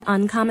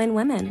Uncommon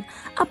Women,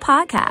 a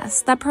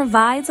podcast that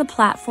provides a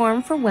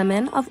platform for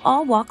women of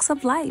all walks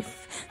of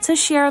life to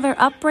share their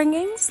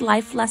upbringings,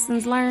 life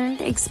lessons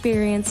learned,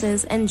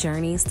 experiences, and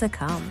journeys to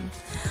come.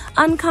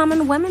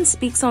 Uncommon Women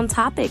speaks on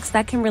topics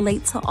that can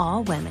relate to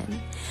all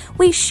women.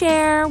 We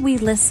share, we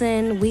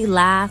listen, we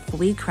laugh,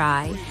 we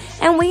cry,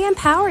 and we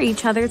empower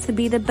each other to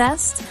be the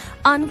best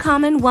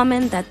uncommon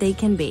woman that they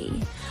can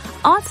be.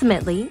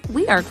 Ultimately,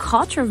 we are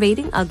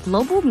cultivating a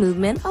global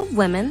movement of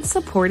women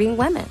supporting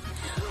women.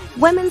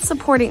 Women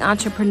supporting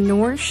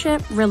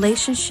entrepreneurship,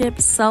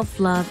 relationships,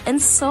 self-love,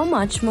 and so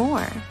much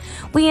more.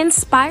 We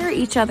inspire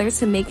each other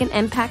to make an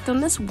impact on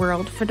this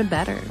world for the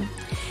better.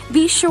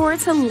 Be sure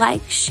to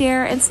like,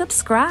 share, and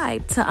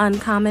subscribe to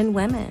Uncommon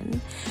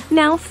Women.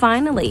 Now,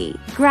 finally,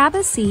 grab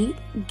a seat,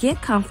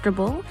 get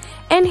comfortable,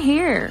 and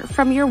hear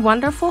from your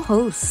wonderful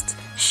hosts,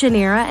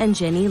 Shanira and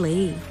Jenny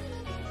Lee.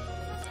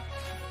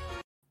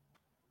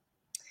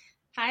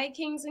 Hi,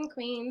 kings and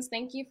queens.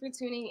 Thank you for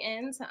tuning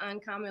in to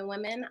Uncommon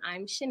Women.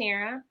 I'm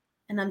Shanira.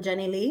 And I'm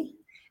Jenny Lee.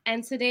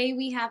 And today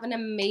we have an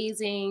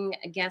amazing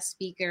guest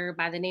speaker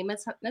by the name of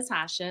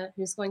Natasha,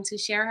 who's going to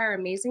share her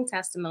amazing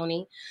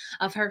testimony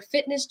of her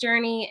fitness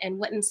journey and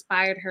what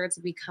inspired her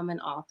to become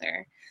an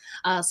author.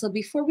 So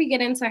before we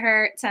get into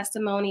her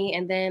testimony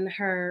and then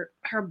her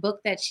book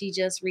that she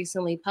just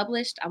recently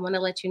published, I want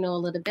to let you know a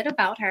little bit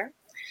about her.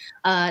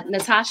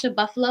 Natasha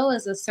Buffalo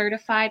is a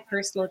certified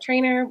personal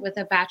trainer with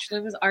a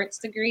Bachelor of Arts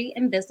degree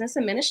in business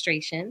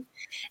administration.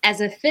 As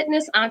a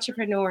fitness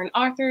entrepreneur and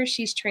author,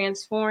 she's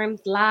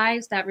transformed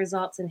lives that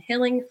results in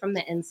healing from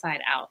the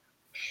inside out.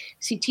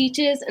 She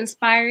teaches,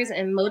 inspires,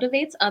 and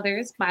motivates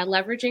others by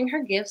leveraging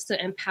her gifts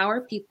to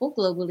empower people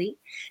globally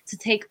to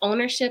take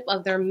ownership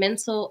of their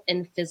mental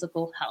and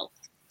physical health.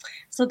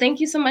 So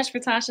thank you so much,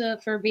 Natasha,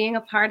 for being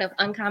a part of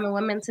Uncommon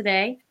Women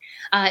today.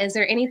 Is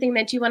there anything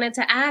that you wanted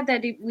to add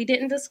that we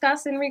didn't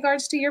discuss in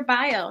regards to your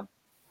bio?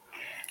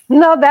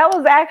 No, that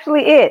was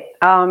actually it.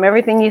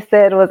 Everything you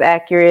said was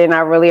accurate, and I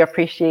really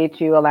appreciate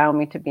you allowing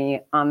me to be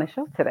on the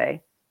show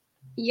today.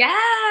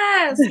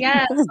 Yes.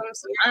 I'm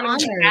so honored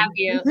to have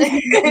you.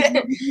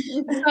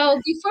 So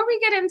before we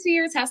get into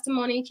your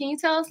testimony, can you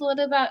tell us a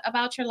little bit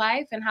about your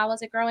life and how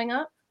was it growing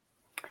up?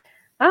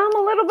 A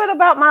little bit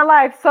about my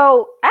life.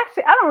 So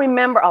actually, I don't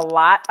remember a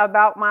lot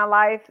about my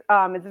life.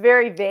 It's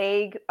very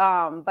vague,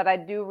 but I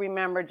do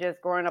remember just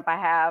growing up. I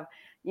have,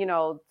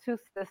 two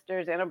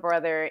sisters and a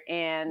brother.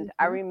 And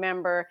I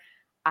remember,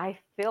 I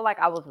feel like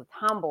I was a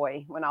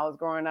tomboy when I was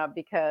growing up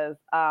because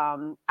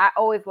I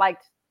always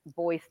liked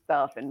boy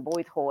stuff and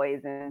boy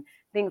toys, and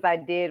things I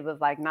did was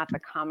like not the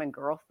common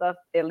girl stuff,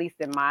 at least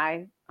in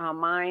my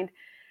mind.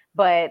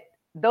 But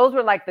those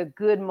were like the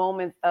good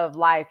moments of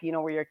life,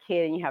 where you're a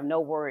kid and you have no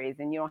worries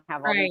and you don't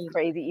have all these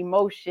crazy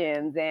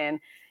emotions, and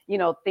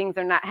things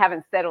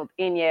haven't settled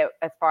in yet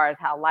as far as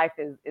how life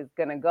is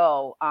gonna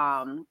go.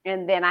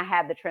 And then I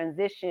had the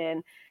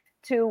transition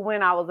to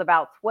when I was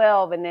about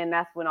 12, and then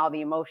that's when all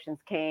the emotions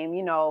came,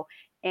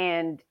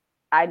 and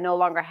I no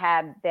longer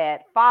had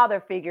that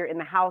father figure in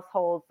the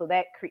household, so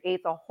that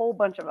creates a whole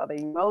bunch of other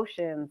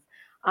emotions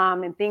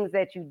and things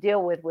that you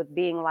deal with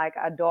being like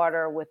a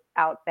daughter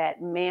without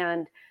that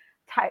man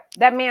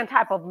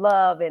type of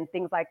love and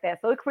things like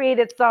that. So it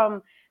created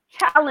some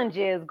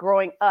challenges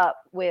growing up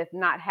with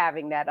not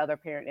having that other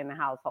parent in the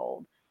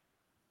household.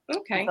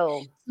 Okay.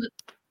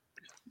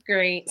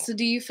 Great. So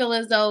do you feel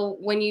as though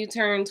when you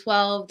turned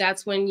 12,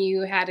 that's when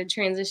you had a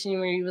transition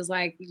where you was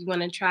like, you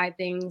want to try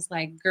things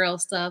like girl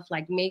stuff,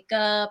 like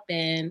makeup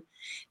and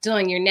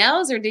doing your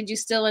nails, or did you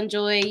still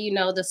enjoy,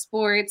 the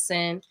sports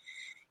and,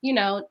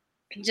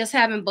 just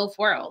having both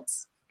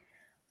worlds?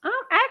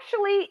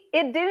 Actually,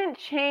 it didn't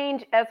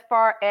change as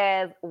far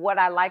as what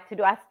I like to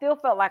do. I still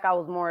felt like I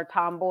was more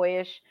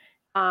tomboyish.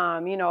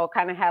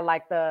 Kind of had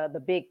like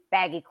the big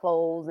baggy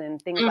clothes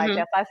and things like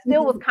that. So I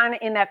still was kind of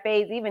in that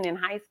phase. Even in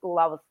high school,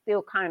 I was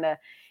still kind of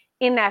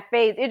in that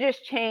phase. It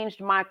just changed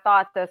my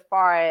thoughts as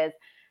far as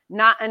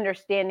not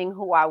understanding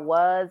who I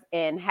was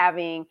and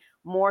having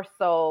more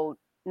so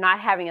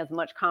not having as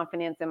much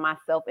confidence in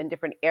myself in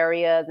different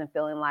areas and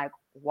feeling like,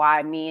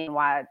 why me and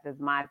why does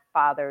my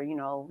father,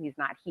 he's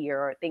not here,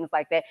 or things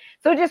like that.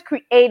 So it just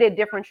created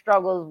different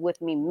struggles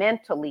with me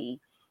mentally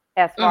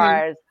as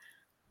far as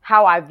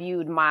how I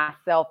viewed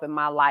myself and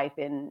my life,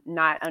 and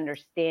not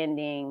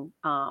understanding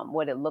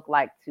what it looked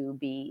like to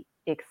be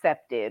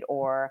accepted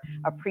or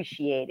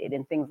appreciated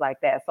and things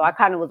like that. So I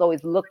kind of was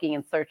always looking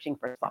and searching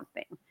for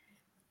something.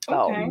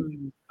 So.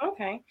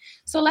 Okay.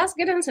 So let's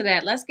get into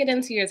that. Let's get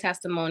into your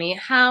testimony.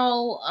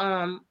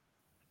 How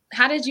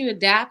did you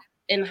adapt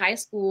in high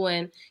school,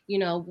 and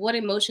what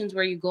emotions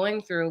were you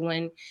going through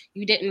when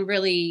you didn't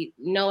really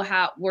know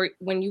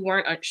when you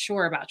weren't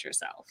sure about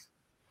yourself?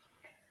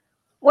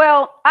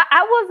 Well,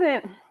 I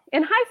wasn't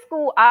in high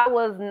school. I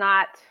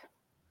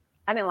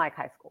didn't like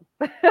high school.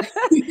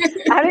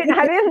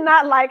 I did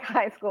not like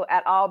high school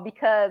at all,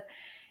 because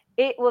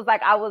it was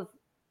like I was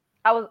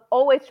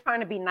always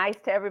trying to be nice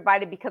to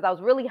everybody, because I was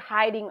really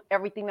hiding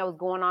everything that was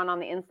going on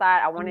the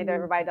inside. I wanted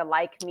everybody to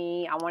like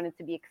me. I wanted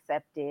to be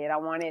accepted. I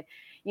wanted,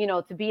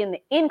 to be in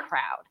the in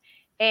crowd.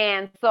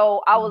 And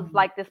so I was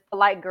like this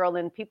polite girl,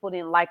 and people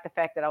didn't like the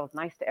fact that I was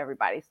nice to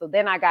everybody. So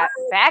then I got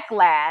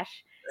backlash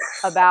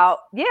about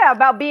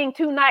being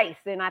too nice,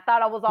 and I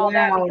thought I was all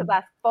that because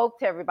I spoke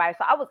to everybody.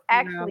 So I was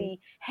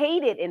actually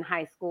hated in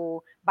high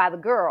school by the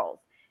girls,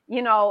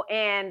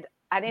 and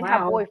I didn't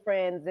have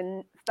boyfriends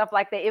and stuff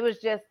like that. It was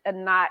just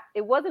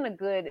it wasn't a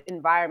good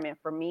environment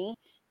for me.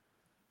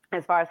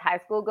 As far as high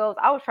school goes,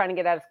 I was trying to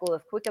get out of school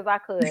as quick as I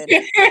could.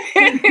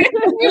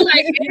 You're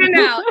like in and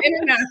out.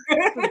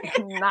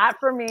 Not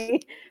for me.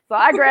 So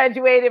I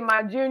graduated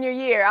my junior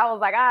year. I was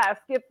like, I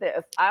skipped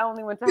this. I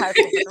only went to high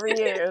school for 3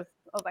 years.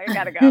 I was like, I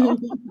gotta go.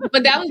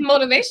 But that was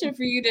motivation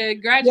for you to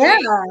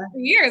graduate for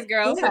 3 years,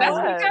 girl. So that's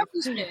an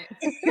accomplishment.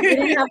 You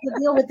didn't have to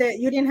deal with it.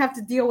 You didn't have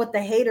to deal with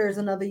the haters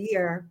another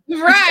year.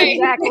 Right.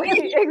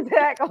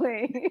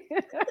 Exactly.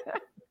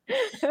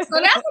 So that's an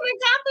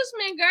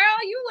accomplishment, girl.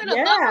 You went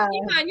above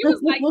and beyond. You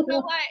was like, you know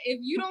what? If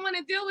you don't want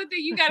to deal with it,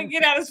 you got to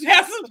get out as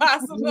fast as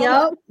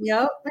possible.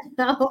 Yep.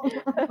 I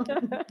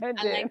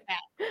like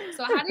that.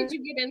 So how did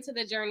you get into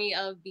the journey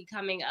of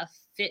becoming a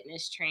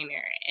fitness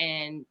trainer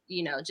and,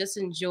 just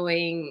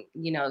enjoying,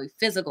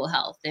 physical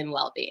health and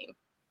well-being?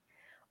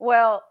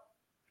 Well,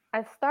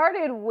 I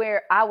started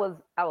where I was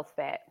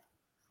fat.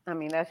 I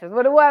mean, that's just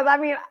what it was. I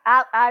mean,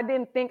 I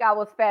didn't think I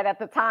was fat at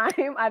the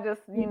time. I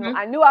just,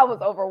 I knew I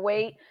was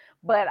overweight,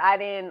 but I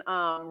didn't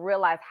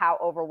realize how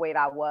overweight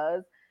I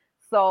was.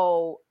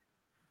 So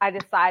I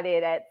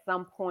decided at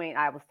some point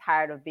I was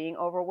tired of being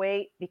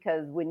overweight,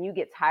 because when you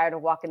get tired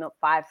of walking up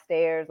 5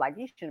 stairs, like,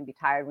 you shouldn't be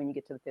tired when you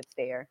get to the 5th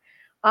stair.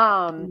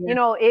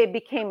 It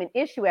became an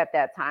issue at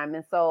that time.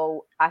 And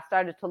so I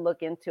started to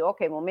look into,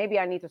 okay, well, maybe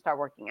I need to start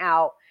working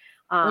out.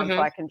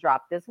 So I can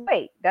drop this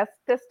weight. That's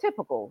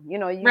typical. You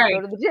go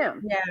to the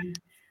gym. Yeah.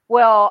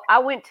 Well, I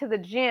went to the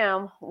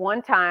gym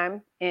one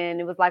time,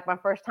 and it was like my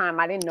first time.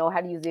 I didn't know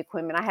how to use the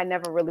equipment. I had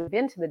never really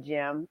been to the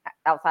gym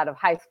outside of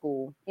high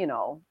school,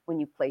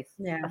 when you play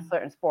a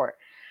certain sport.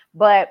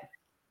 But,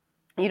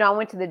 I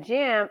went to the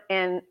gym,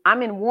 and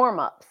I'm in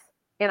warm-ups,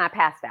 and I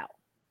passed out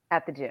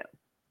at the gym.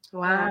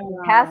 Wow.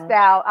 Passed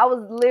out. I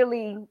was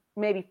literally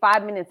maybe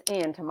 5 minutes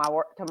into my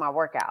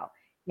workout.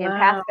 And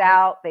passed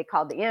out. They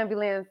called the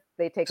ambulance.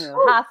 They take me to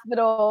the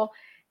hospital.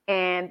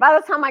 And by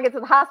the time I get to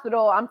the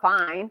hospital, I'm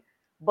fine.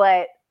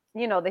 But,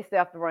 they still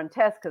have to run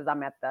tests because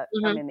I'm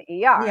in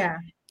the ER. Yeah.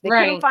 They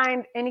couldn't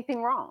find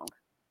anything wrong.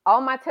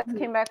 All my tests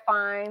came back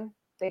fine.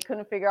 They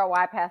couldn't figure out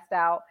why I passed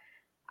out.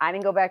 I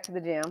didn't go back to the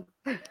gym.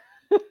 That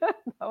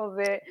was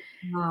it.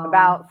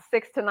 About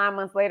 6 to 9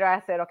 months later,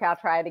 I said, okay, I'll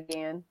try it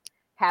again.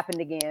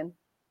 Happened again.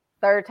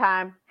 3rd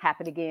time,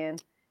 happened again.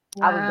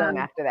 Wow. I was done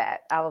after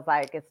that. I was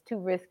like, it's too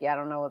risky. I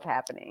don't know what's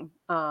happening.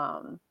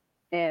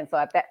 And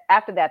so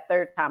after that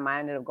 3rd time, I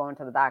ended up going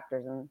to the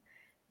doctors and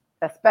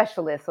a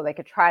specialist so they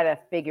could try to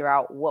figure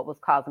out what was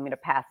causing me to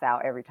pass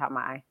out every time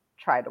I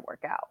tried to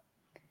work out.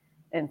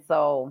 And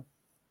so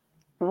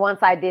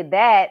once I did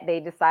that, they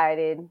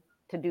decided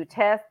to do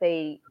tests.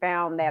 They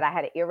found that I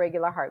had an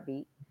irregular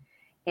heartbeat,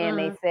 and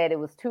they said it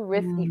was too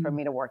risky for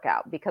me to work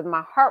out because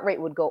my heart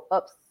rate would go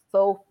up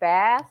so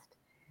fast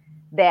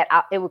that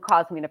it would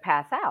cause me to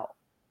pass out.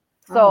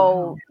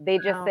 So they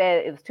just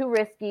said it was too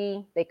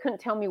risky. They couldn't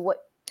tell me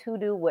what to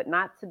do, what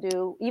not to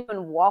do.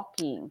 Even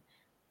walking,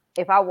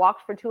 if I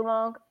walked for too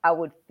long, I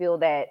would feel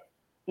that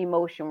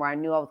emotion where I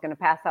knew I was going to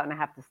pass out and I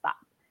have to stop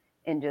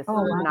and just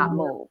not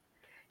move.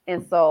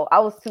 And so I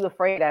was too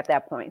afraid at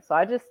that point. So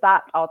I just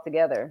stopped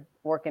altogether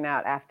working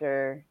out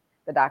after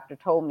the doctor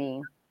told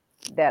me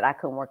that I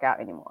couldn't work out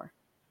anymore.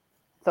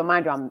 So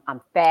mind you,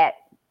 I'm fat.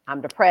 I'm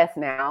depressed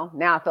now.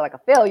 Now I feel like a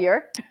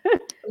failure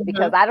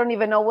because I don't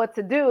even know what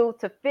to do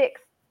to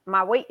fix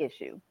my weight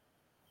issue.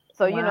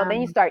 So,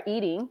 then you start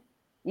eating.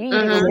 You eat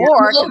even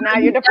more because now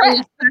you're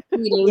depressed.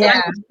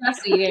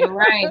 Eating,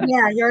 right.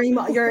 Yeah,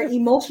 you're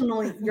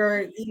emotionally,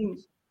 you're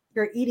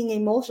eating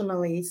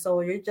emotionally. So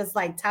you're just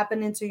like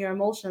tapping into your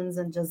emotions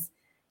and just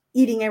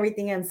eating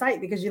everything in sight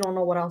because you don't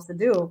know what else to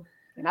do.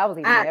 And I was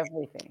eating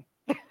everything.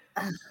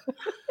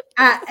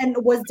 And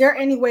was there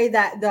any way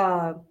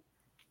that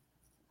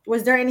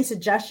was there any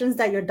suggestions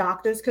that your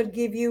doctors could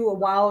give you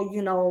while,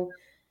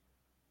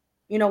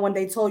 when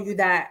they told you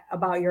that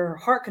about your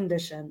heart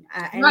condition?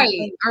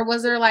 Right. Or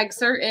was there like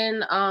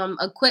certain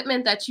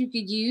equipment that you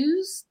could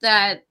use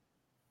that,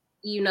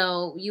 you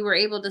were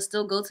able to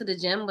still go to the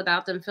gym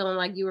without them feeling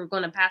like you were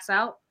going to pass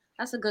out?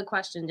 That's a good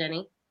question,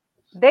 Jenny.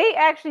 They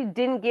actually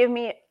didn't give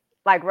me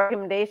like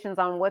recommendations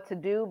on what to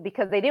do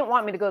because they didn't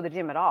want me to go to the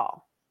gym at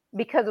all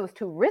because it was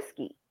too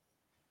risky.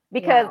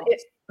 Because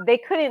they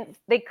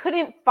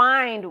couldn't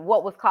find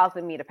what was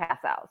causing me to pass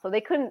out. So they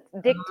couldn't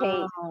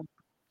dictate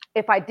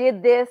if I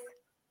did this,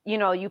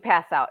 you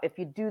pass out. If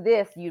you do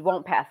this, you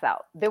won't pass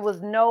out. There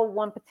was no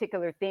one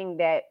particular thing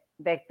that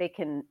they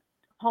can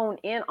hone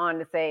in on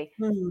to say,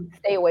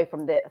 stay away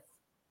from this.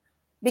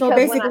 Because so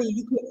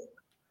basically,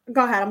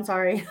 go ahead. I'm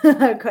sorry.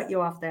 I cut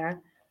you off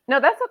there. No,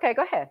 that's okay.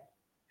 Go ahead.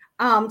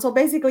 So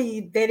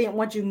basically, they didn't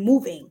want you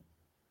moving.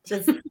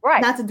 just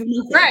Right. not to do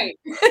nothing. Right.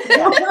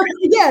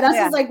 Yeah, that's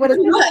just like what it's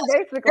like.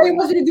 Basically. They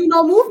want you to do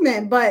no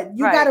movement, but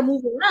you Right. got to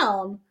move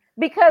around.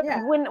 Because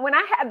Yeah. when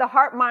I had the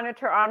heart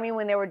monitor on me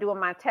when they were doing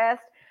my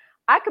test,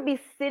 I could be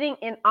sitting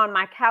on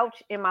my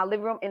couch in my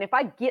living room, and if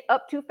I get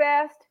up too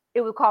fast,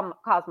 it would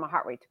cause my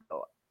heart rate to go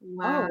up.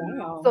 Wow. Oh,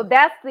 wow. So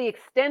that's the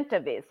extent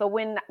of it. So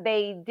when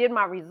they did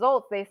my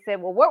results, they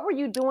said, well, what were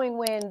you doing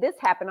when this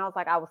happened? I was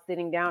like, I was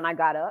sitting down, I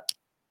got up,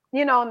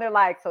 you know, and they're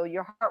like, so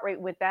your heart rate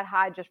went that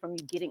high just from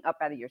you getting up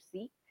out of your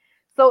seat.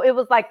 So it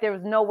was like, there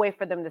was no way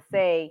for them to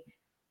say,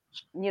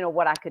 you know,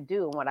 what I could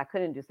do and what I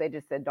couldn't do. So they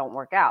just said, don't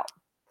work out.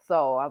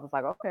 So I was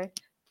like, okay.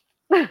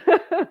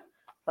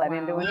 So I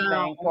didn't do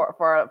anything for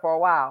a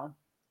while.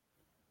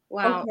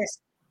 Wow. Okay.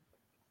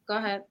 Go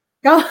ahead.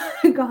 Go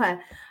ahead.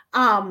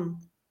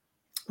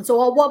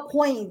 So at what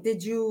point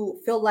did you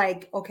feel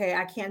like, okay,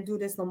 I can't do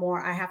this no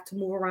more. I have to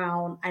move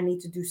around. I need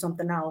to do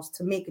something else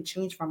to make a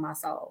change for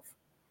myself?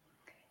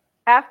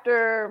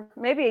 After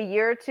maybe a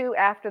year or two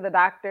after the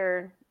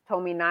doctor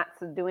told me not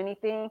to do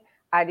anything,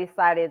 I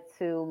decided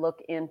to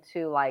look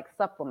into like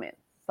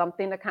supplements,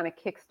 something to kind of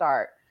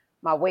kickstart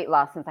my weight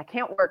loss. Since I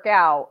can't work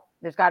out,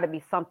 there's got to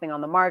be something on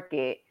the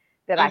market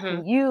that I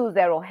can use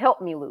that will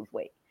help me lose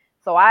weight.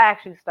 So I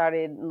actually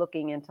started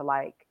looking into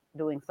like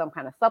doing some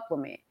kind of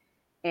supplement.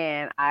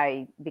 And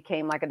I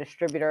became like a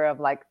distributor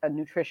of like a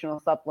nutritional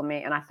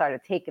supplement, and I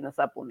started taking the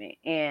supplement.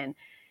 And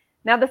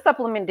now the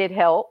supplement did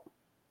help,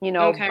 you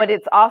know, but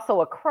it's also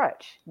a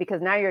crutch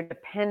because now you're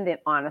dependent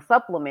on a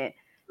supplement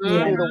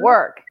to do the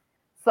work.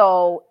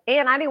 So,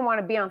 and I didn't want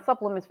to be on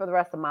supplements for the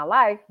rest of my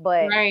life,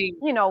 but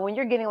you know, when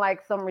you're getting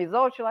like some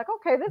results, you're like,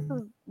 okay, this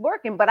is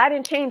working, but I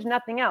didn't change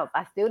nothing else.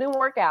 I still didn't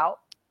work out,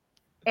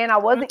 and I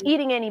wasn't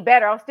eating any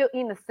better. I was still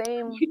eating the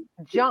same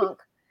junk.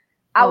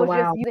 I was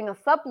just using a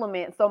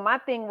supplement. So my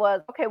thing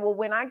was, okay, well,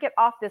 when I get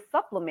off this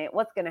supplement,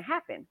 what's going to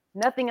happen?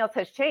 Nothing else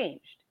has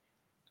changed.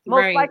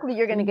 Most likely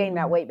you're going to gain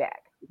that weight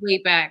back.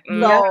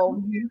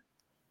 So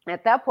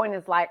at that point,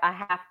 it's like, I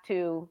have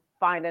to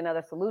find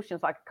another solution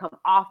so I can come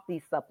off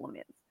these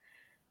supplements.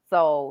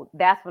 So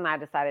that's when I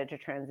decided to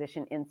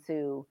transition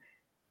into,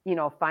 you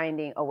know,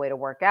 finding a way to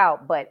work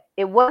out. But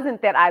it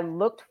wasn't that I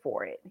looked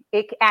for it.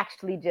 It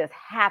actually just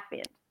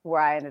happened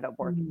where I ended up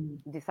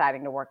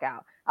deciding to work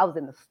out. I was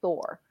in the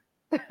store.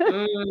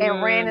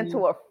 And ran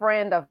into a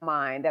friend of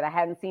mine that I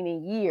hadn't seen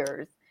in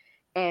years.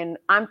 And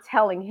I'm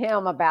telling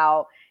him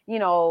about, you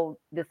know,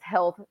 this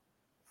health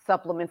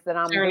supplements that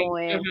I'm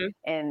doing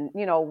and,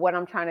 you know, what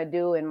I'm trying to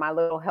do and my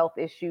little health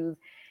issues.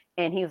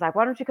 And he was like,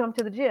 why don't you come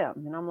to the gym?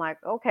 And I'm like,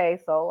 okay.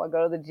 So I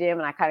go to the gym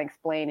and I kind of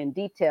explain in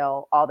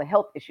detail all the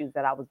health issues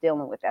that I was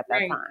dealing with at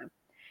that time.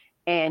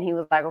 And he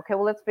was like, okay,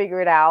 well, let's figure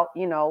it out.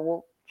 You know,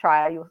 we'll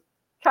try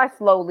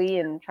slowly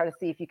and try to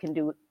see if you can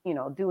do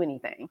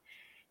anything.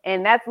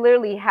 And that's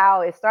literally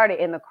how it started.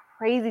 And the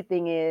crazy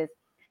thing is,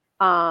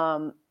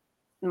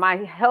 my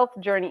health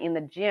journey in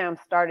the gym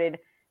started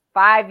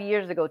 5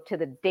 years ago to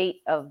the date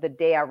of the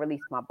day I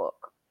released my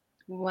book.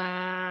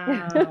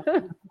 Wow.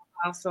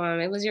 Awesome.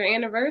 It was your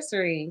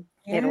anniversary.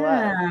 It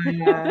was.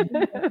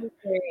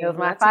 It was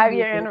my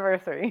 5-year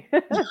anniversary.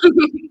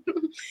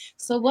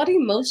 So what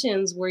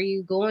emotions were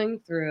you going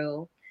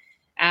through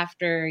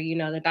after, you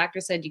know, the doctor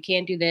said you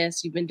can't do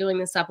this, you've been doing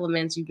the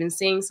supplements, you've been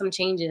seeing some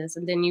changes,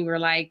 and then you were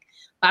like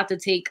about to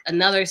take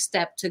another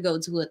step to go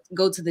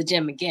to the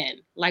gym again?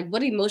 Like,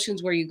 what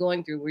emotions were you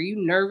going through? Were you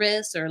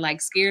nervous or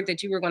like scared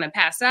that you were going to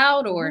pass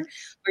out, or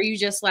were you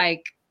just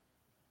like,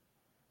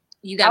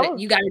 you got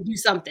to do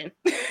something?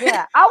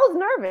 Yeah, I was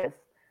nervous.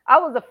 I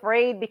was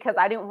afraid because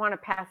I didn't want to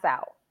pass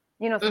out.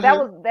 You know,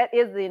 so that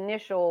is the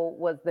initial,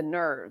 was the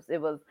nerves. It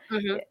was,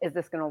 is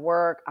this going to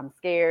work? I'm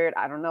scared.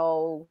 I don't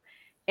know.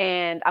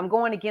 And I'm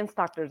going against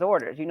doctor's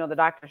orders. You know, the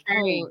doctors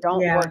told me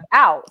don't work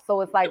out.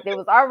 So it's like, there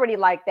was already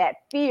like that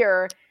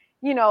fear,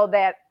 you know,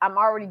 that I'm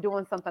already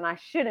doing something I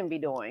shouldn't be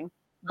doing.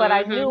 But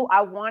I knew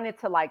I wanted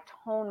to like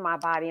tone my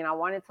body and I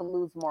wanted to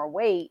lose more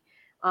weight.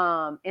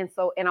 And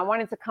I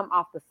wanted to come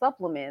off the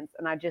supplements,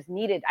 and I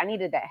needed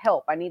that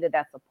help. I needed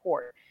that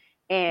support.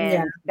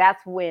 And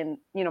that's when,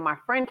 you know, my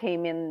friend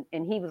came in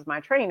and he was my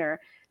trainer.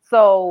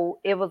 So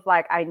it was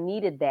like, I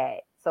needed that.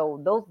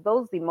 So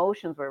those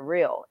emotions were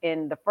real.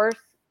 And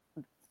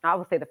I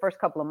would say the first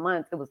couple of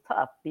months, it was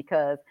tough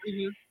because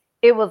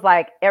it was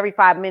like every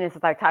 5 minutes,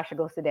 it's like, Tasha,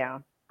 go sit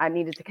down. I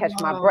needed to catch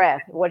my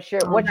breath. What's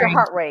your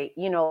heart rate?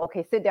 You know,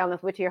 okay, sit down.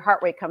 Let's wait till your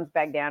heart rate comes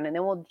back down, and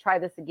then we'll try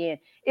this again.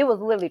 It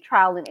was literally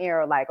trial and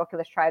error. Like, okay,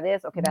 let's try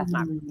this. Okay, that's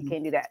not, you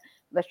can't do that.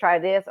 Let's try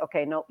this.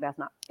 Okay, nope, that's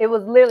not. It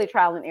was literally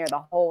trial and error the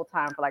whole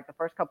time for like the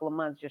first couple of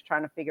months, just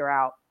trying to figure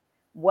out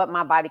what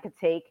my body could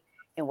take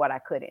and what I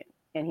couldn't.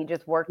 And he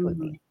just worked with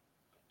me.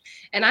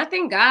 And I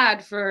thank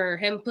God for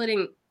him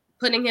putting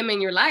him in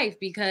your life,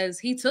 because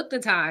he took the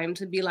time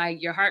to be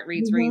like, your heart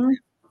rate's raising.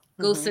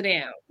 Go sit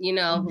down. You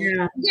know,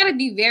 you got to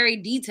be very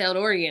detailed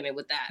oriented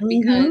with that,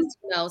 because,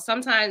 you know,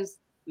 sometimes,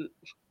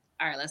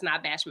 all right, let's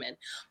not bash men,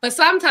 but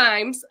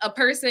sometimes a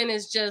person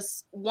is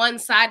just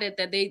one-sided,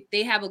 that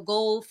they have a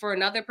goal for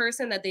another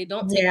person that they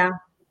don't take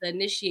to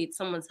initiate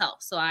someone's health.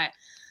 So I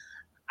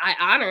I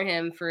honor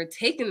him for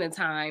taking the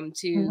time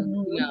to,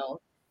 you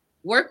know,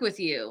 work with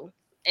you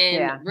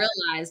and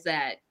realize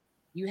that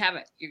you have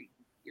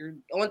you're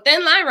on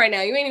thin line right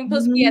now. You ain't even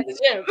supposed to be at the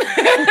gym.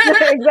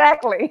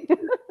 Exactly.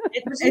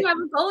 But you have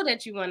a goal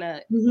that you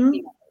wanna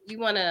you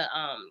wanna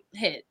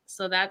hit.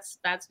 So that's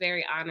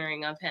very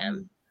honoring of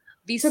him.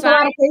 Took a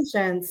lot of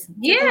patience.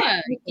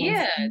 Yeah,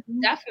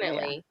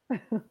 definitely.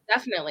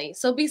 Definitely.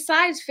 So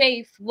besides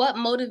faith, what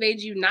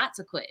motivates you not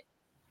to quit?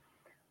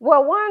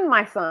 Well, one,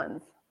 my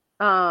sons.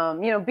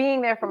 You know,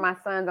 being there for my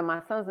sons and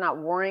my sons not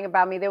worrying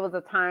about me. There was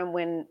a time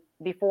when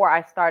before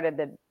I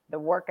started the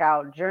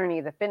workout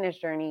journey, the fitness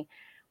journey,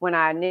 when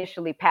I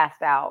initially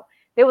passed out.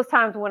 There was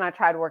times when I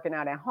tried working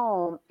out at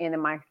home and then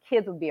my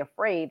kids would be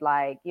afraid,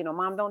 like, you know,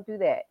 Mom, don't do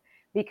that.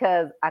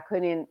 Because I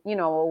couldn't, you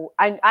know,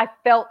 I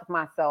felt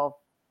myself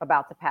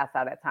about to pass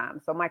out at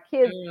times. So my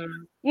kids,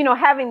 you know,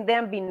 having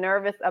them be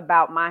nervous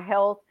about my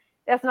health,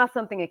 that's not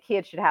something a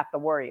kid should have to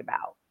worry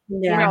about.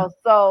 You know,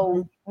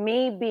 so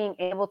me being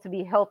able to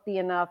be healthy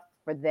enough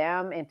for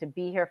them and to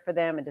be here for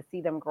them and to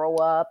see them grow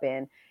up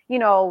and, you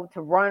know,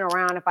 to run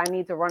around if I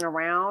need to run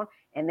around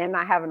and them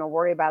not having to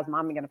worry about is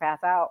mommy going to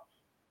pass out.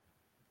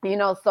 You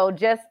know, so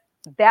just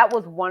that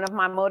was one of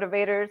my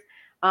motivators.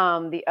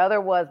 The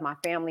other was my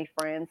family,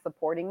 friends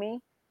supporting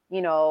me,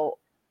 you know,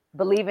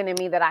 believing in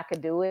me that I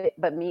could do it,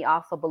 but me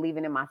also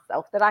believing in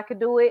myself that I could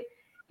do it.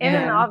 And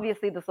then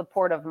obviously the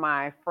support of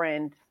my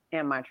friend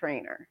and my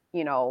trainer.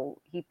 You know,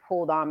 he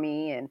pulled on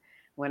me, and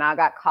when I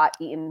got caught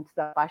eating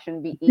stuff I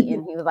shouldn't be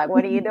eating, he was like,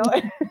 "What are you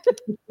doing?"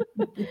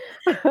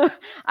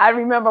 I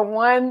remember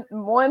one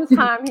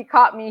time he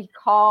caught me, he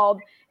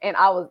called, and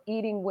I was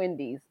eating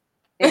Wendy's.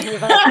 And he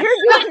was like, "You're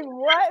doing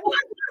what?"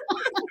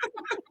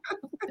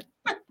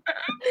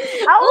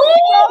 I was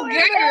so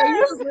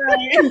girl.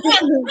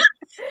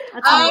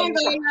 I'm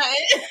doing that.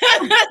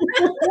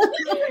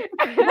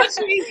 What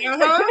you eating,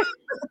 huh?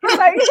 He was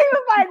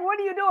like, "What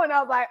are you doing?"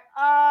 I was like,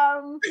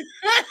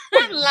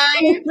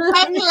 lying.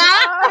 I'm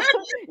lying.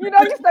 You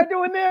know, you start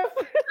doing this.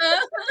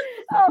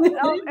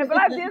 But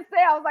I did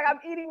say, I was like, "I'm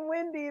eating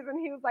Wendy's," and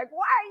he was like,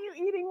 "Why are you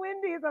eating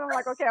Wendy's?" And I'm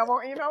like, "Okay, I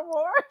won't eat no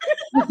more."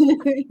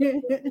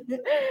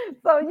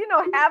 So, you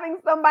know, having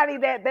somebody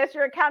that's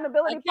your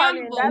accountability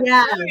partner, and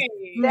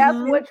that's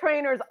what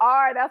trainers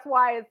are. That's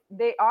why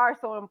they are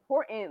so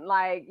important.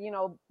 Like, you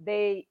know,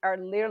 they are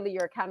literally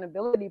your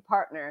accountability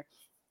partner.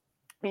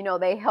 You know,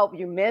 they help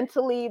you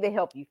mentally, they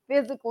help you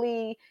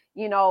physically,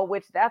 you know,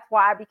 which that's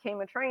why I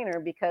became a trainer,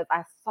 because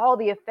I saw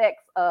the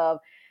effects of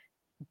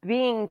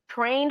being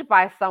trained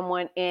by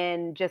someone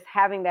and just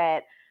having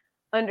that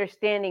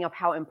understanding of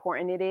how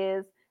important it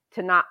is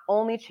to not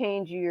only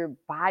change your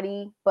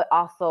body, but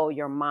also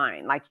your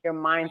mind, like your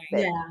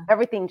mindset.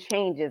 Everything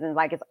changes and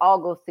like it all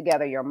goes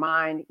together, your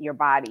mind, your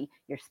body,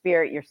 your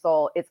spirit, your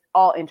soul. It's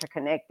all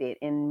interconnected,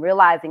 and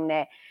realizing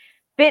that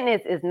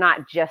fitness is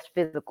not just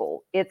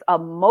physical. It's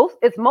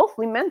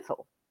mostly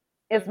mental.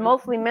 It's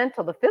mostly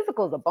mental. The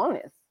physical is a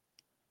bonus.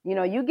 You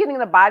know, you getting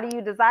the body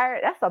you desire,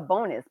 that's a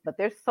bonus, but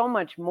there's so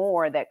much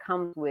more that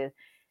comes with,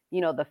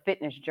 you know, the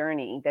fitness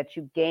journey that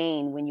you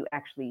gain when you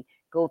actually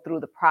go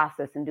through the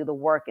process and do the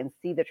work and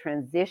see the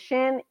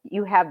transition.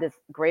 You have this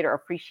greater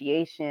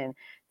appreciation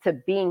to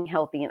being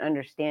healthy and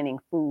understanding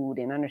food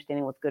and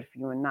understanding what's good for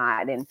you and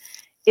not. And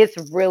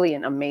it's really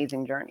an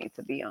amazing journey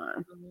to be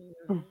on.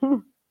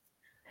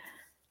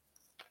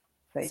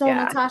 So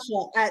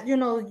Natasha, you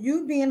know,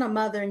 you being a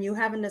mother and you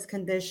having this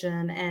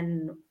condition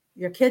and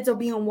your kids are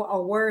being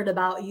worried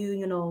about you,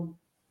 you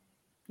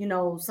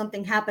know,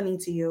 something happening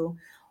to you.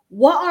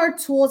 What are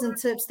tools and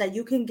tips that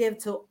you can give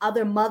to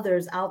other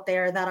mothers out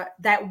there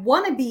that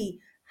want to be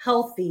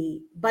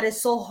healthy, but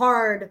it's so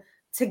hard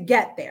to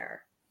get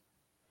there?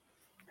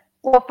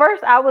 Well,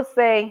 first I would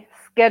say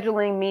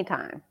scheduling me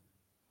time,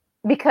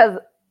 because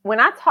when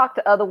I talk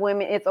to other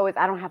women, it's always,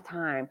 I don't have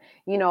time.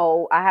 You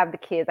know, I have the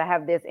kids, I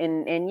have this.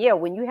 And yeah,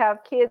 when you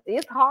have kids,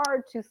 it's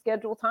hard to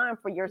schedule time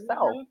for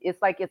yourself.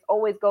 It's like, it's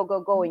always go, go,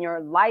 go. And your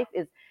life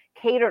is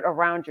catered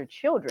around your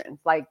children.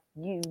 It's like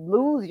you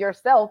lose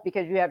yourself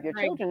because you have your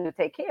children to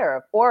take care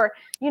of. Or,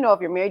 you know,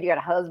 if you're married, you got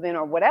a husband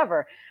or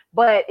whatever.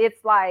 But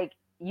it's like,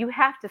 you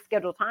have to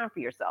schedule time for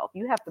yourself.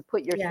 You have to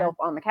put yourself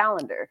on the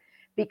calendar,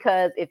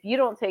 because if you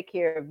don't take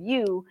care of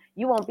you,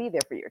 you won't be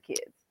there for your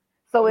kids.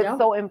 So it's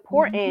so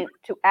important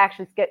to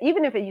actually get,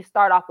 even if you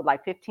start off with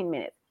like 15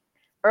 minutes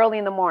early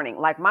in the morning,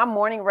 like my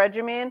morning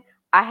regimen,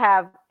 I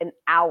have an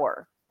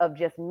hour of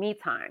just me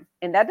time.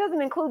 And that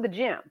doesn't include the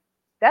gym.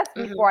 That's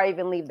before I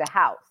even leave the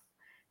house.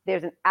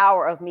 There's an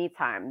hour of me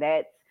time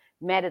that's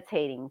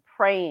meditating,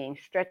 praying,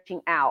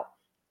 stretching out.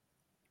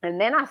 And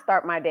then I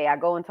start my day. I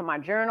go into my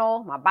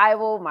journal, my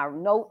Bible, my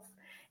notes,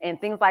 and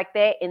things like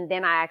that. And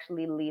then I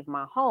actually leave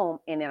my home,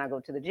 and then I go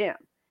to the gym.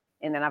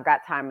 And then I've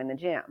got time in the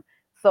gym.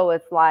 So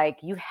it's like,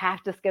 you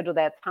have to schedule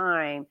that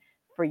time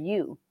for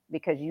you,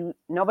 because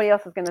nobody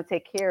else is going to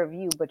take care of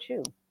you but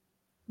you.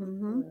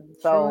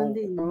 So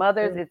for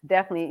mothers, it's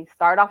definitely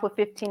start off with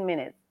 15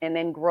 minutes and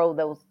then grow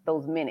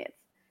those minutes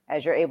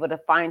as you're able to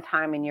find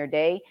time in your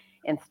day.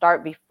 and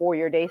start before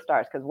your day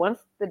starts. Because once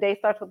the day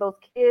starts with those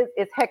kids,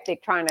 it's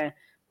hectic trying to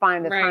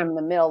find the time in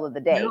the middle of the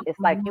day. It's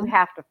like you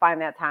have to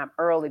find that time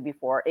early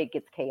before it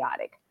gets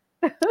chaotic.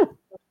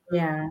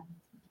 Yeah.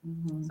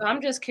 Mm-hmm. So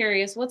I'm just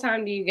curious, what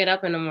time do you get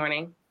up in the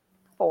morning?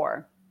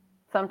 4,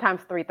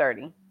 sometimes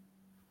 3:30.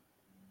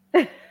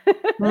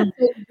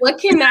 What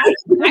can I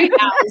do right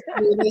now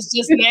is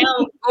just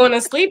now going to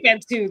sleep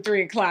at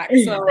 2-3 o'clock.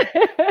 So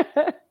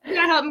you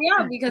gotta help me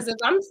out, because if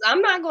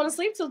I'm not going to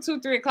sleep till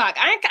 2-3 o'clock,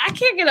 I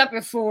can't get up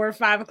at 4 or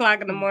 5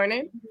 o'clock in the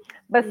morning.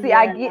 But see,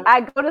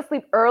 I go to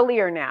sleep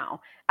earlier now.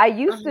 I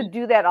used to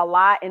do that a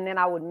lot, and then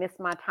I would miss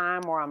my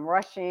time, or I'm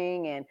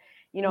rushing, and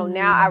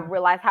now I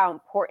realize how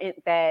important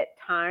that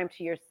time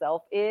to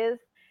yourself is.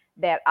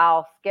 That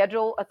I'll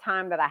schedule a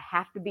time that I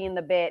have to be in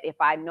the bed if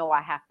I know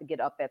I have to get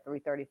up at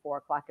 3:30, 4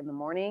 o'clock in the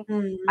morning.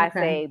 I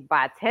say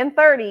by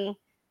 10:30,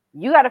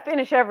 you got to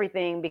finish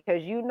everything,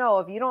 because if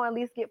you don't at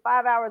least get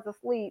 5 hours of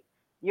sleep,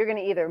 you're going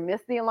to either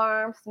miss the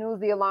alarm, snooze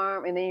the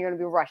alarm, and then you're going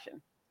to be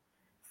rushing.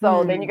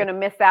 So then you're going to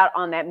miss out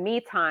on that me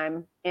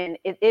time. And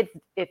it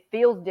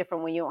feels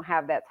different when you don't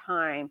have that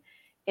time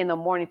in the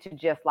morning to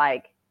just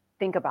like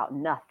think about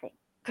nothing.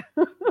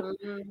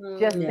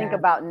 Just think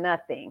about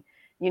nothing.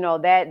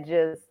 That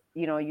just,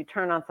 you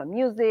turn on some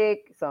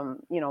music, some,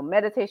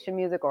 meditation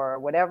music, or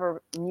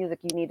whatever music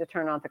you need to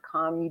turn on to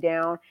calm you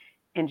down,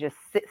 and just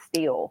sit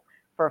still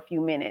for a few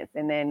minutes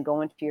and then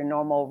go into your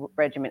normal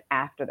regimen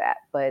after that.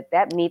 But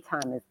that me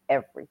time is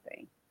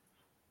everything.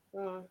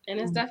 And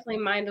it's definitely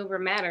mind over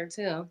matter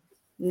too.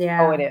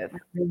 Yeah. Oh, it is.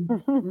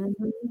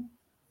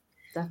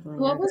 Definitely.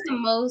 What was the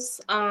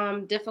most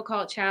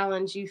difficult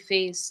challenge you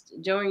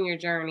faced during your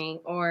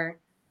journey, or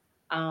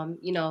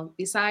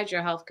besides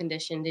your health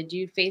condition? Did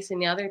you face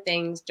any other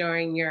things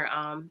during your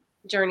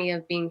journey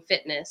of being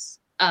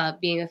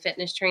a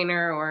fitness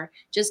trainer, or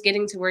just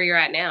getting to where you're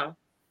at now?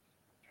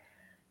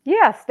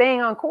 Yeah,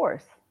 staying on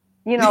course.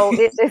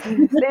 It's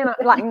staying on,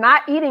 like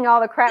not eating all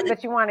the crap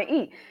that you want to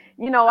eat.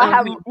 You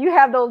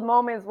have those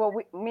moments where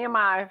me and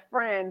my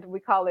friend, we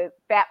call it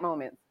fat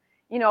moments.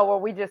 Where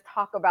we just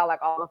talk about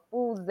like all the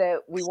foods that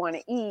we want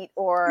to eat,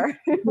 or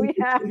we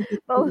have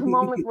those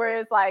moments where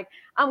it's like,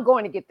 I'm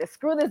going to get this,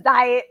 screw this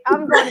diet,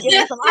 I'm going to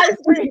get some ice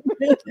cream.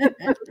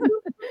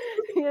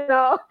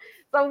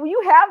 So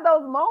you have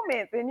those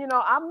moments, and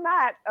I'm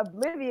not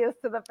oblivious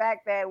to the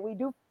fact that we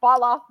do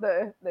fall off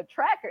the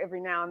track every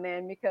now and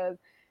then, because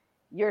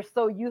you're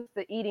so used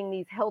to eating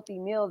these healthy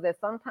meals that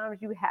sometimes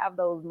you have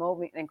those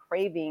moments and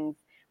cravings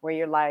where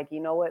you're like,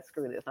 you know what,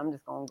 screw this, I'm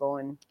just going to go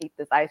and eat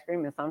this ice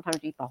cream. And sometimes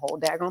you eat the whole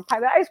daggone pie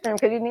of ice cream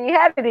because you didn't even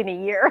have it in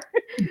a year.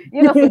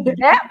 So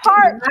that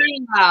part,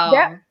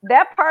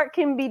 that part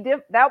can be,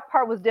 that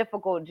part was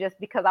difficult, just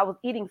because I was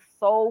eating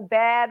so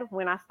bad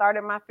when I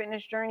started my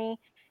fitness journey.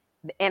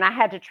 And I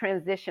had to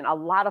transition a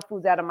lot of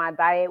foods out of my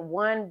diet.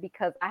 One,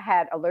 because I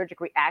had allergic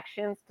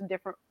reactions to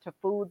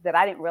foods that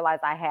I didn't realize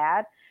I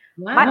had.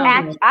 Wow.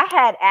 I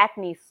had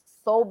acne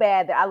so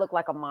bad that I looked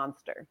like a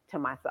monster to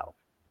myself.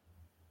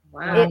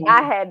 Wow.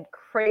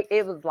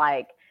 It was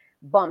like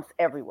bumps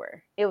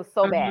everywhere. It was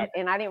so bad.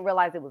 And I didn't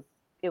realize it was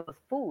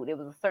food. It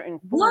was a certain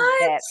food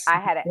that I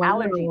had an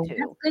allergy to.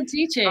 That's good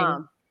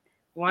teaching.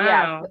 Wow.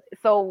 Yeah.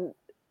 So,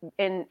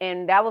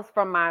 and that was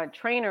from my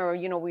trainer.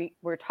 We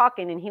were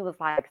talking, and he was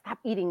like, stop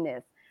eating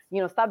this,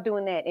 stop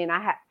doing that. And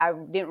I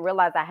didn't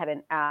realize I had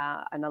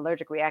an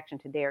allergic reaction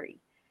to dairy.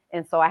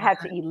 And so I had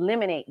to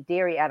eliminate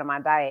dairy out of my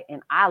diet.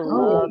 And I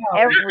love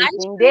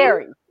everything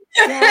dairy.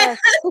 Yes.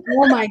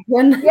 Oh my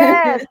goodness.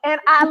 Yes. And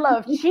I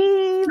love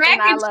cheese. Mac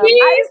and I love cheese.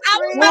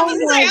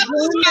 Ice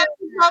cream.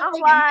 I'm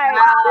like,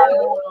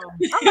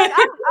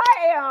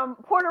 I am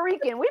Puerto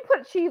Rican. We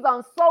put cheese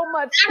on so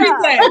much stuff.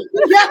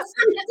 Yes,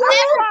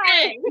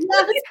 everything.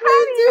 How do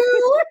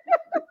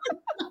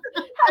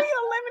you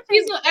eliminate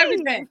cheese on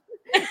everything?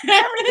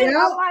 Everything.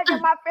 I'm like,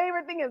 and my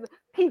favorite thing is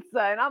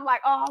pizza, and I'm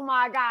like, oh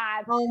my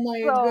God. Oh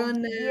my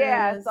goodness.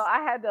 Yeah, so I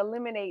had to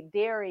eliminate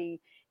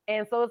dairy,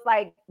 and so it's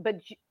like,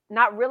 but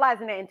not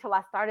realizing that until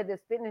I started this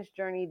fitness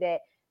journey,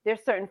 that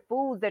there's certain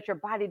foods that your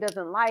body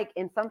doesn't like,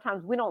 and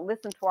sometimes we don't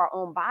listen to our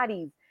own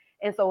bodies.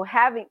 And so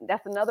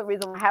that's another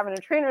reason why having a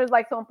trainer is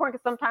like so important,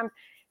 because sometimes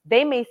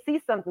they may see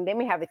something, they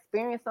may have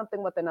experienced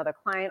something with another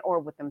client or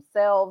with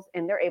themselves,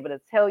 and they're able to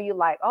tell you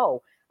like,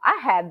 oh, I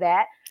had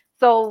that.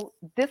 So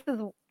this is,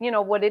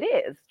 what it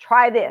is.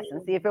 Try this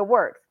and see if it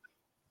works.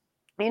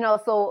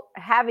 So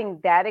having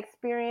that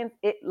experience,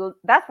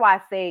 that's why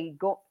I say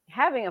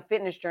having a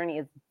fitness journey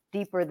is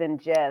deeper than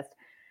just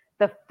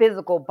the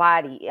physical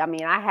body. I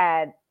mean, I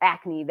had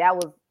acne. That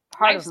was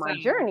part of my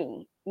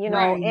journey,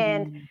 right.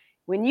 And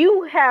when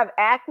you have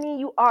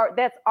acne,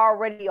 that's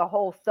already a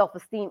whole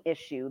self-esteem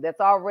issue. That's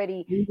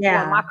already,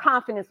 my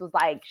confidence was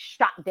like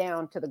shot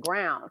down to the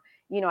ground,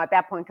 at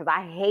that point, because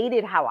I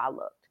hated how I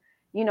looked.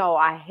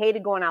 I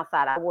hated going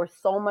outside. I wore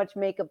so much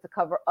makeup to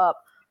cover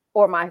up,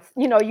 or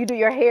you do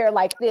your hair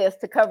like this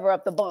to cover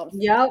up the bumps,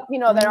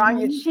 that are on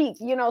your cheek,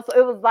 so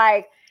it was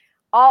like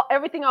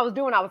everything I was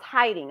doing, I was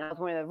hiding. I was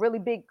wearing really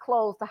big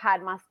clothes to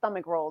hide my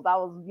stomach rolls. I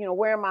was,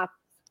 wearing my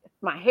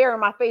my hair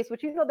and my face,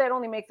 which that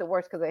only makes it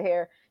worse because of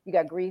hair. You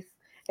got grease.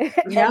 Yep.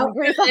 And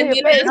grease on your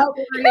face. Yep.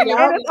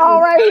 And it's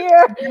all right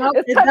here. Yep.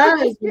 It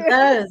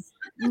does.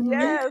 Mm-hmm.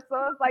 Yeah,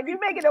 so it's like you're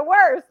making it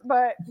worse,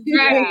 but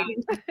yeah,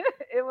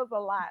 it was a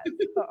lot.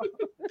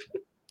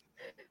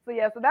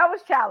 So that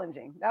was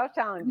challenging.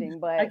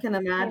 But I can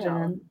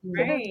imagine.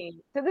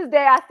 To this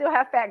day, I still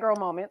have fat girl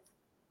moments.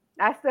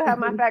 I still have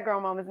my fat girl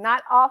moments.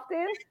 Not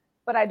often,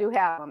 but I do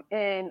have them.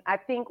 And I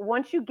think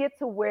once you get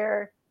to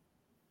where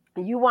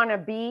you want to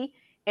be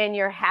and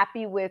you're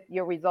happy with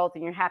your results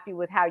and you're happy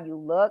with how you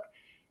look,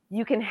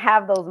 you can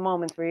have those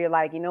moments where you're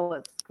like, you know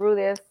what, screw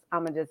this.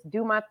 I'm going to just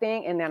do my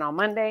thing. And then on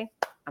Monday,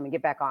 I'm going to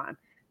get back on.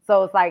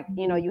 So it's like,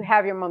 you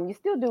have your moment. You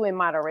still do in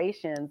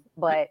moderation,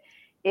 but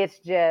it's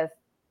just,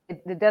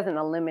 it doesn't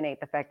eliminate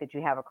the fact that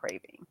you have a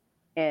craving.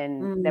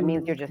 And that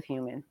means you're just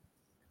human.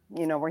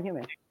 We're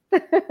human.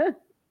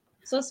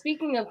 So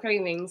speaking of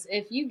cravings,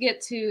 if you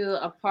get to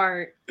a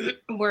part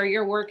where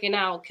you're working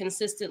out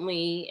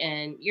consistently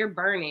and you're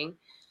burning,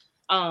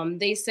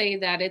 they say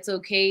that it's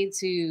okay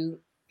to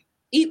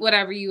eat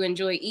whatever you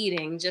enjoy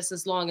eating, just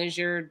as long as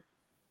you're,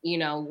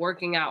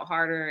 working out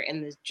harder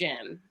in the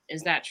gym.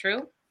 Is that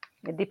true?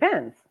 It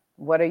depends.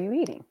 What are you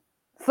eating?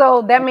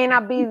 So that may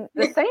not be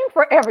the same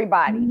for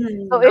everybody.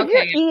 So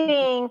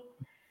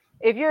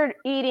if you're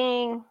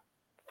eating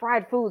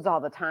fried foods all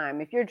the time,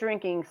 if you're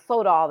drinking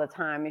soda all the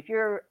time, if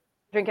you're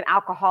drinking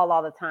alcohol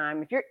all the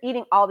time, if you're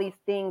eating all these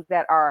things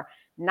that are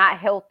not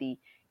healthy,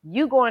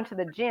 you going to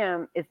the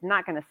gym is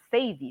not going to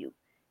save you.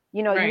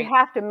 You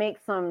have to make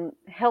some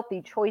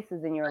healthy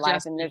choices in your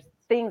life, and there's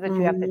things that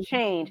you have to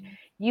change.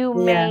 You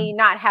may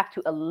not have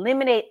to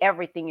eliminate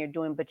everything you're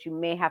doing, but you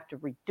may have to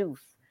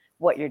reduce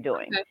what you're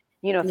doing. Okay.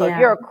 So if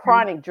you're a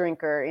chronic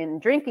drinker,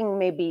 and drinking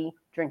may be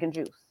drinking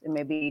juice, it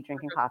may be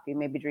drinking coffee,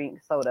 maybe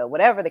drinking soda,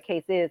 whatever the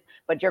case is,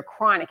 but you're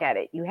chronic at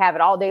it. You have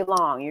it all day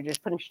long. You're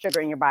just putting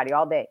sugar in your body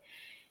all day.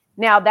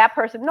 Now that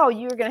person, no,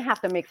 you're going to have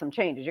to make some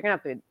changes. You're going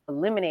to have to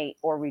eliminate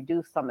or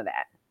reduce some of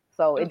that.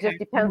 So it just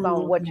depends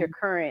on what your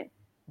current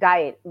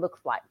diet looks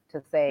like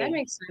to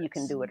say you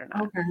can do it or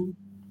not.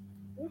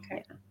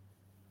 Okay. Yeah.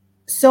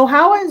 So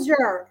how is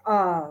your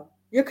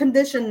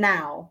condition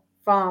now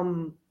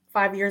from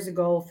 5 years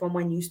ago, from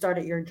when you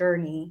started your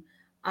journey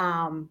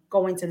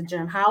going to the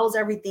gym? How's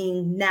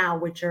everything now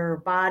with your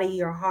body,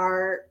 your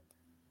heart?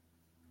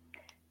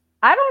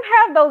 I don't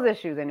have those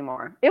issues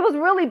anymore. It was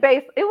really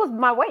it was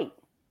my weight.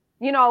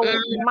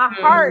 My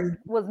heart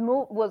was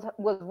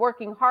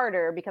working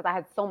harder because I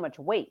had so much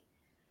weight.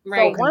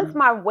 Right. So once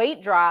my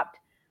weight dropped,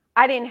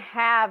 I didn't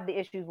have the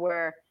issues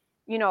where,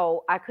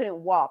 I couldn't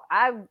walk.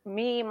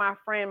 My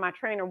friend, my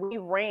trainer, we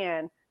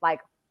ran like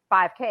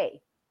 5K.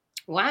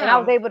 Wow. And I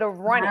was able to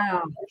run it.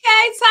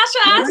 Okay,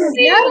 Tasha, I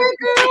see you,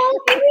 girl.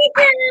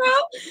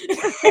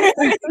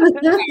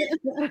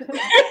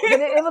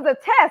 It was a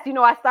test.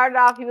 I started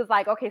off, he was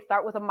like, okay,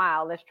 start with a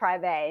mile. Let's try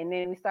that. And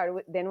then we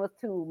started then it was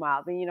 2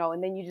 miles. And,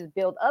 and then you just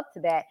build up to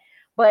that.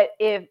 But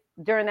if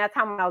during that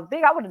time when I was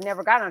big, I would have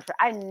never gotten on track.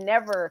 I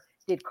never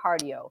did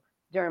cardio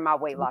during my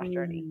weight loss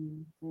journey.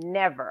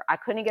 Never. I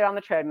couldn't get on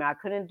the treadmill. I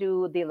couldn't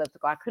do the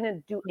elliptical. I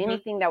couldn't do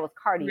anything that was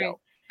cardio.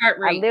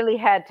 Right. I literally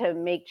had to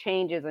make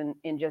changes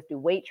and just do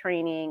weight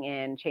training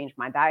and change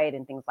my diet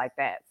and things like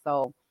that.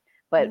 So,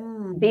 but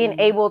being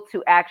able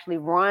to actually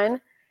run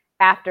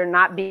after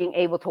not being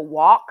able to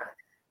walk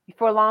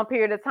for a long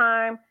period of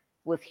time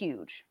was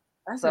huge.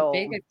 That's a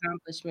big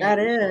accomplishment. That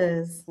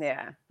is.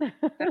 Yeah. That's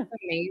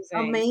amazing.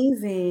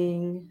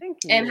 Amazing. Thank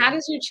you. And how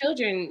does your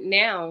children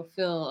now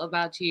feel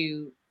about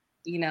you,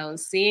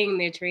 seeing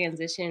their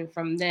transition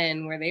from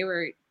then where they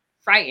were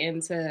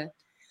frightened to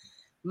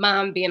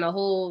mom being a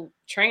whole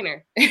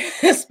trainer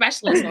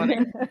specialist on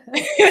it?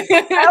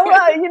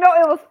 Well,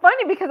 it was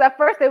funny because at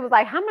first it was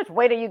like, how much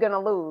weight are you going to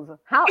lose?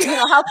 How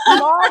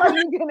small are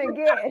you going to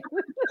get?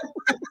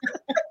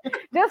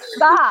 Just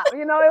stop.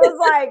 It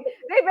was like,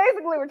 they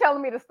basically were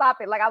telling me to stop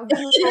it. Like I was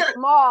getting so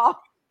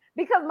small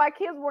because my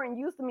kids weren't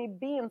used to me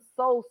being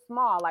so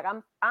small. Like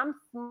I'm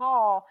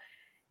small.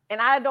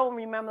 And I don't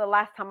remember the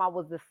last time I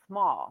was this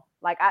small.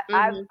 Like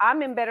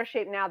I'm in better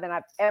shape now than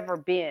I've ever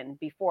been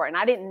before. And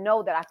I didn't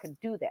know that I could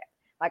do that.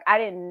 Like I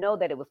didn't know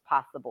that it was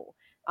possible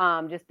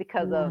just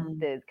because of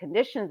the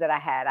conditions that I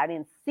had. I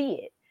didn't see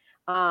it.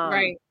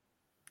 Right.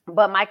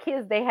 But my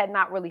kids, they had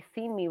not really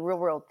seen me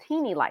real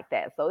teeny like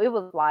that. So it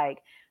was like,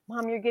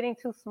 Mom, you're getting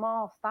too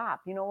small.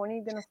 Stop. When are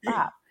you going to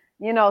stop?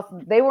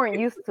 They weren't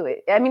used to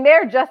it. I mean,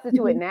 they're adjusted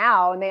to it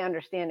now and they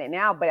understand it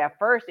now. But at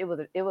first it was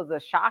a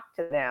shock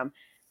to them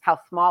how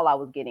small I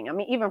was getting. I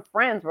mean, even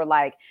friends were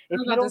like,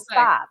 if you don't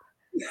stop,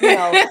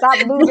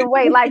 stop losing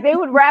weight. Like they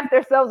would wrap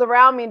themselves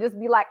around me and just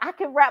be like, I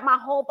can wrap my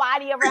whole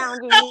body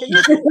around you.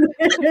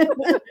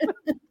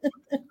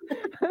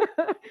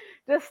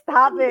 Just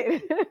stop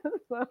it.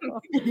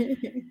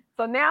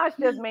 So now it's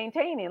just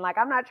maintaining. Like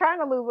I'm not trying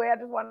to lose weight. I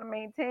just want to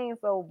maintain.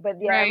 So, but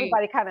yeah,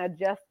 everybody kind of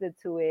adjusted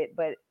to it.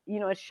 But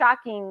it's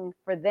shocking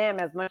for them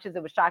as much as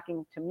it was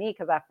shocking to me.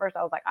 Cause at first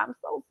I was like, I'm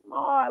so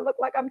small. I look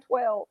like I'm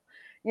 12.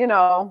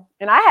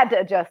 And I had to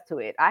adjust to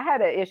it. I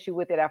had an issue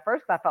with it at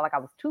first because I felt like I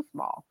was too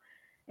small,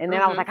 And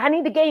then I was like, I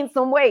need to gain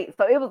some weight.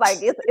 So it was like,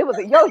 it was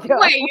a yo-yo.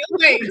 Wait.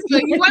 So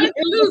you wanted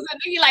to lose it.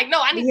 And you're like,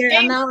 no, I need to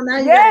gain. Now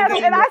yes,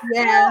 and I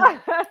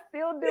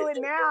still do it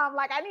now. I'm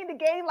like, I need to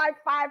gain like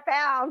 5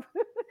 pounds.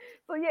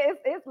 So yeah,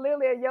 it's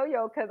literally a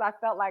yo-yo because I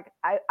felt like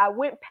I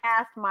went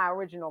past my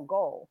original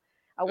goal.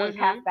 I went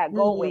past that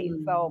goal weight.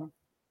 So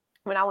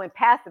when I went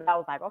past it, I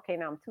was like, okay,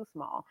 now I'm too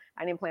small.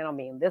 I didn't plan on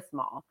being this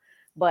small.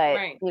 But,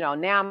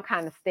 now I'm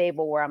kind of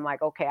stable where I'm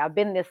like, okay, I've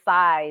been this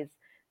size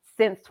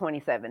since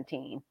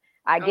 2017.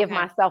 I give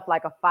myself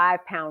like a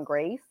 5-pound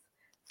grace.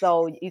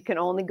 So you can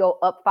only go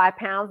up 5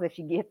 pounds. If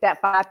you get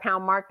that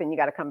 5-pound mark, then you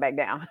got to come back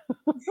down.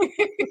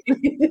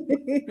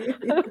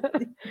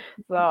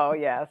 So,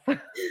 yes.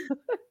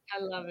 I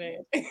love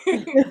it.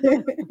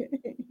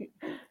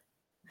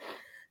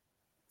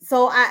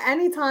 So at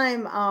any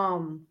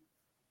time,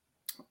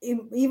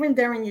 even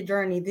during your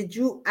journey, did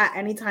you at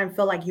any time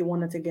feel like you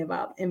wanted to give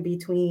up in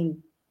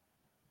between?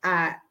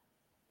 Can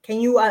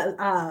you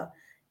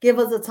give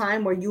us a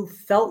time where you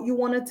felt you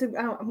wanted to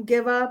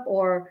give up,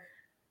 or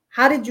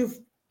how did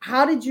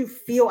you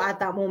feel at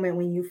that moment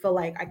when you feel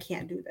like I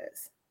can't do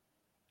this?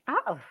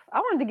 I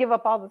wanted to give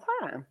up all the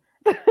time.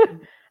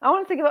 I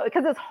wanted to give up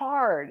because it's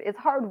hard. It's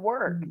hard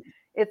work.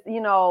 It's,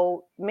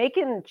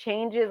 making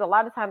changes. A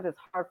lot of times it's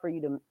hard for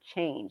you to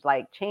change.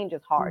 Like change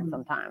is hard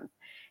sometimes.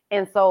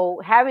 And so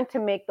having to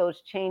make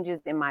those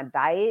changes in my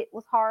diet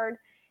was hard,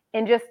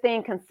 and just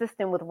staying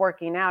consistent with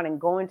working out and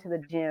going to the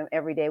gym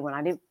every day when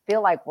I didn't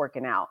feel like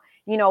working out,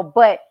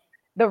 but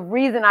the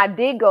reason I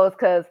did go is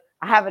because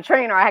I have a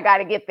trainer. I got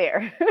to get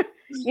there.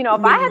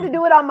 If I had to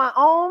do it on my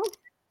own,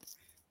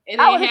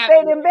 I would have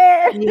stayed in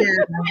bed.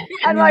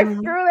 I'm like,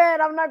 screw that.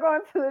 I'm not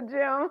going to the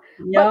gym.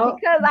 But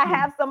because I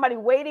have somebody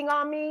waiting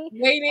on me,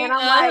 and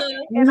I'm like,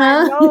 and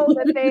I know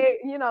that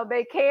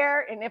they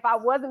care. And if I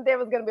wasn't there, it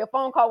was going to be a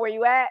phone call, where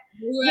you at?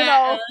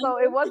 So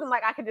it wasn't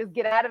like I could just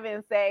get out of it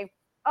and say,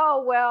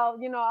 oh, well,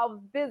 I was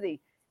busy.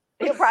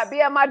 He'll probably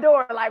be at my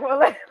door like, well,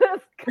 let's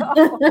go.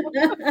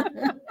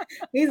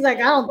 He's like,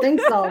 I don't think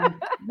so.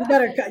 You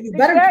better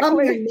come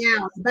here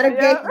now. You better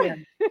get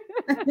here.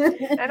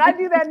 And I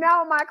do that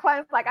now with my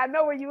clients. Like, I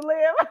know where you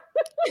live.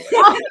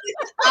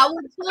 I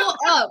will pull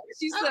up.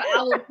 She said,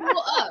 I will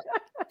pull up.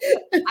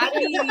 I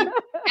need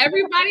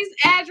everybody's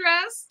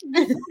address.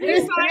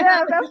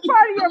 Yeah, that's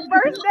part of your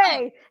first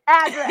day.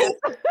 Address.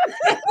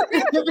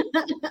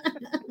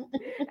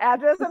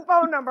 Address and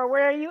phone number.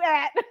 Where are you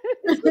at?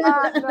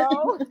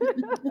 No.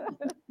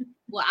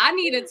 Well, I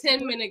need a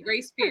 10-minute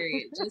grace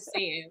period. Just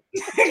saying.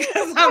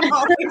 Because I'm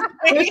always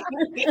late.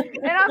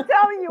 And I'm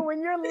telling you,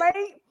 when you're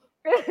late,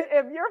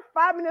 if you're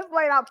 5 minutes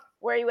late,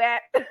 where are you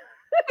at?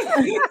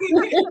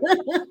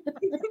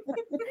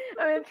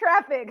 I'm in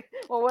traffic.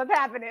 Well, what's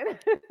happening?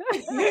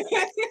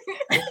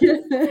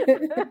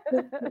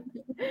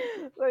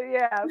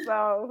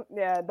 So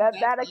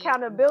that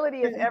accountability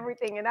is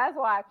everything. And that's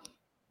why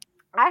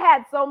I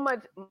had so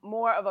much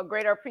more of a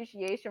greater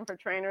appreciation for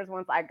trainers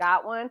once I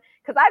got one,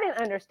 because I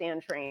didn't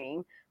understand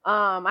training.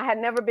 I had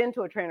never been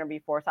to a trainer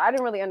before, so I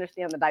didn't really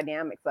understand the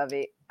dynamics of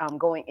it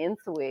going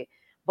into it.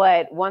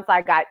 But once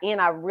I got in,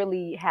 I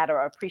really had an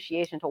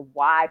appreciation to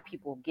why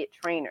people get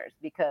trainers,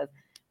 because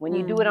when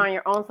you do it on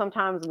your own,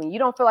 sometimes when you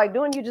don't feel like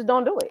doing it, you just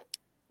don't do it.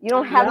 You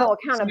don't have no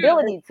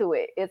accountability to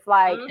it. It's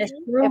like,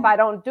 if I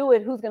don't do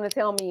it, who's going to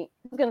tell me,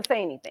 who's going to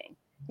say anything?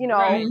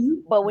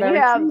 But when you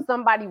have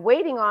somebody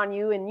waiting on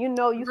you, and you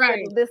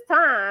scheduled this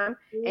time,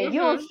 and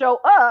you don't show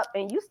up,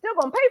 and you still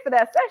gonna pay for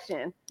that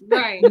session,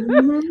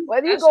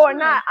 whether you go or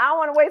not, I don't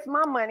want to waste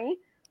my money,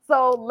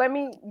 so let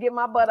me get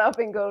my butt up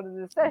and go to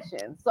the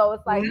session. So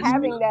it's like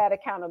having that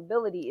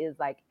accountability is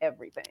like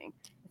everything,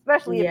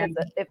 especially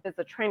if it's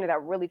a trainer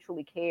that really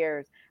truly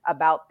cares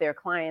about their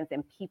clients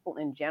and people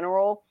in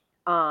general.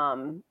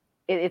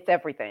 It's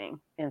everything.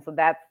 And so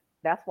that's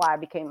why I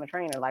became a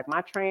trainer. Like,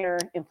 my trainer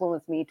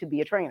influenced me to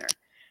be a trainer.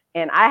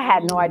 And I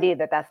had no idea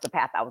that that's the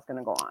path I was going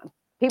to go on.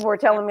 People were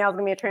telling me I was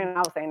going to be a trainer, and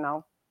I was saying,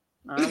 no,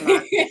 I'm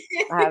not.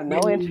 I have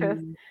no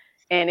interest.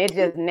 And it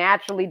just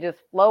naturally just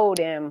flowed.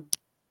 And,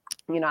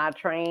 I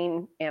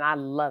train and I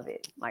love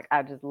it. Like,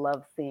 I just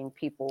love seeing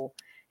people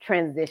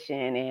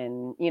transition.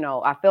 And,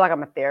 I feel like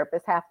I'm a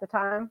therapist half the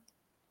time,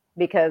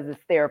 because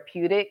it's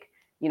therapeutic.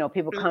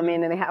 People come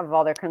in and they have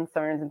all their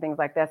concerns and things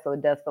like that. So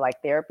it does feel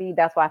like therapy.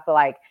 That's why I feel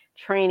like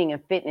training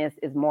and fitness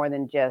is more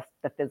than just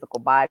the physical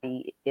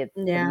body. It's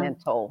the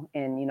mental,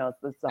 and,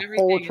 it's a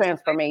whole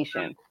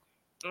transformation.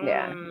 I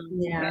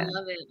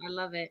love it. I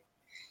love it.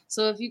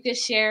 So if you could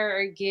share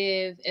or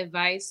give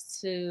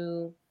advice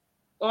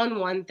on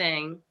one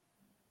thing,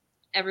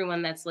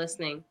 everyone that's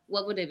listening,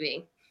 what would it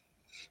be?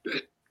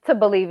 To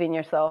believe in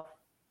yourself.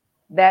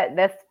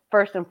 That's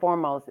first and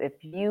foremost. If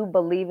you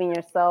believe in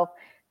yourself,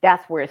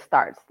 that's where it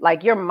starts.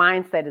 Like, your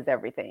mindset is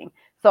everything.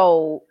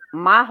 So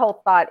my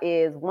whole thought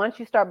is, once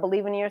you start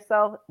believing in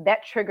yourself,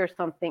 that triggers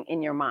something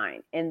in your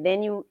mind. And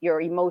then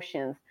your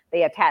emotions,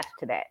 they attach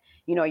to that.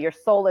 Your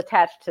soul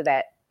attached to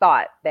that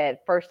thought,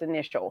 that first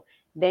initial.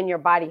 Then your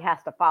body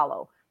has to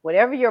follow.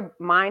 Whatever your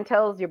mind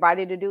tells your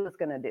body to do, it's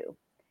going to do.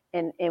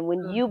 And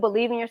when you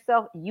believe in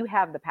yourself, you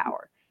have the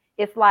power.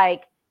 it's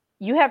like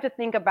you have to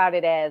think about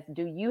it as,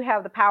 do you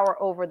have the power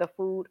over the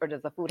food, or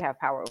does the food have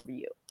power over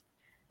you?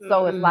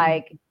 So it's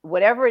like,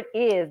 whatever it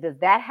is, does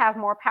that have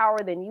more power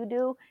than you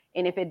do?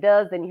 And if it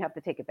does, then you have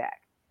to take it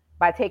back.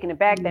 By taking it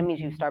back, that means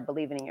you start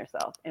believing in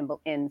yourself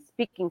and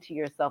speaking to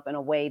yourself in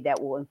a way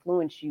that will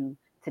influence you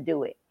to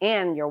do it,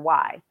 and your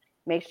why.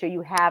 Make sure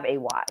you have a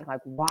why.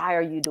 Like, why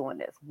are you doing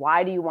this?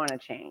 Why do you want to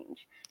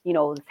change? You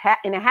know,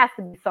 and it has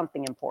to be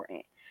something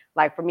important.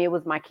 Like for me, it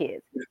was my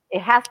kids.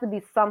 It has to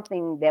be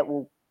something that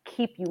will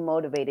keep you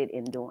motivated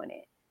in doing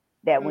it.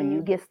 That when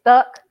you get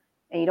stuck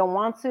and you don't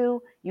want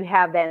to, you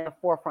have that in the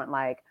forefront.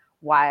 Like,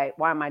 why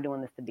am I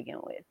doing this to begin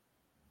with?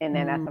 And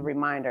then that's a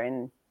reminder,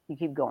 and you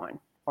keep going,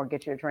 or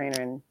get your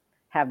trainer and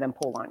have them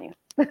pull on you.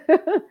 I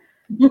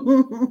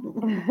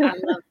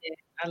love it.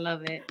 I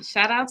love it.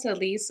 Shout out to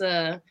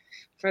Lisa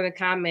for the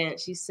comment.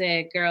 She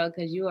said, "Girl,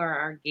 because you are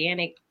an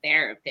organic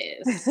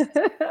therapist."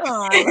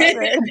 Oh, I love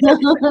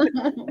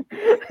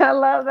it. I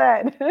love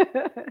that.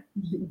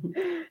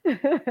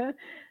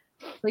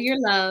 Well, you're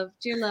loved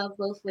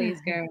both ways,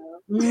 girl.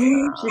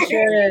 She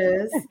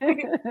sure is.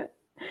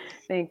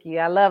 Thank you.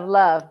 I love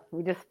love.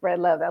 We just spread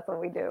love. That's what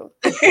we do.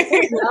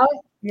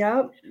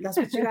 Yep. That's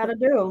what you got to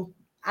do.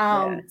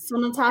 So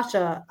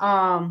Natasha,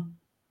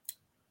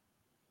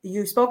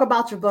 you spoke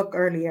about your book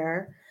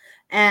earlier,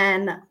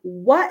 and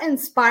what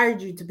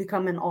inspired you to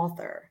become an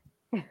author?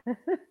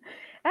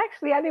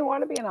 Actually, I didn't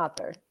want to be an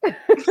author.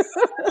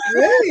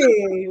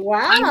 Really?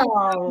 Wow.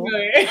 No,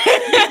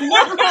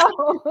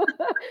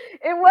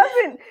 it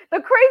wasn't.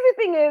 The crazy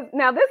thing is,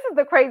 now this is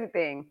the crazy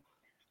thing.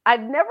 I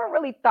never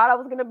really thought I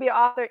was going to be an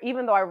author,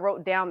 even though I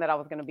wrote down that I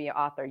was going to be an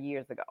author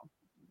years ago.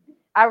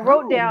 I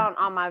wrote down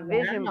on my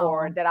vision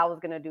board that I was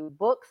going to do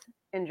books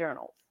and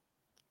journals.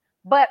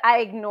 But I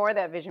ignore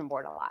that vision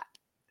board a lot.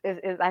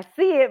 I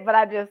see it, but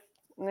I just,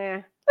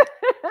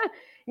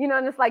 you know,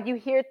 and it's like you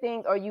hear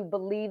things or you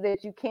believe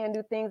that you can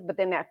do things, but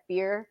then that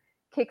fear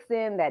kicks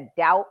in, that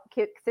doubt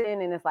kicks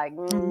in, and it's like,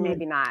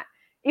 maybe not.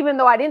 Even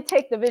though I didn't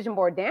take the vision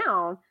board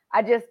down,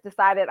 I just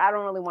decided I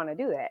don't really want to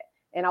do that.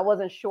 And I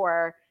wasn't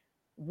sure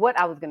what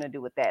I was going to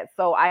do with that.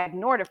 So I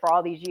ignored it for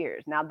all these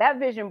years. Now that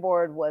vision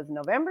board was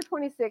November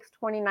 26,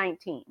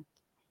 2019.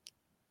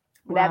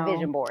 Wow. That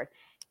vision board.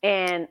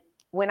 And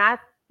when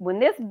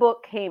this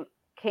book came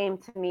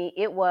to me,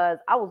 I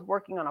was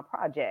working on a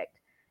project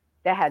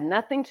that had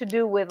nothing to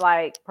do with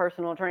like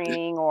personal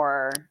training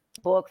or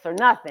books or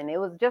nothing. It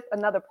was just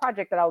another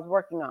project that I was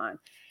working on.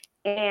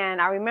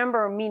 And I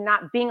remember me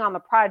not being on the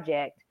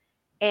project,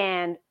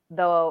 and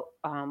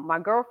my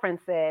girlfriend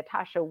said,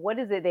 "Tasha, what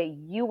is it that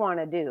you want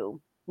to do?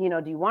 You know,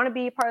 do you want to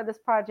be a part of this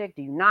project?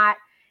 Do you not?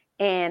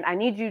 And I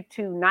need you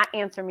to not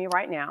answer me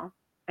right now.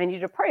 I need you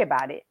to pray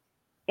about it.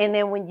 And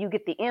then when you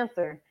get the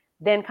answer,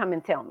 then come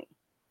and tell me."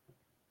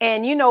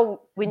 And, you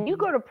know, when you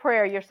go to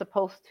prayer, you're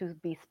supposed to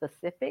be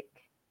specific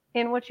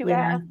in what you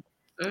ask.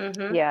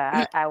 Mm-hmm.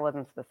 Yeah, I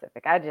wasn't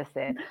specific. I just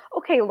said,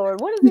 "Okay,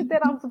 Lord, what is it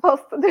that I'm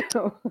supposed to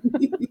do?"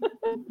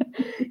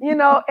 You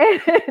know,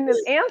 and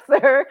his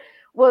answer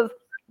was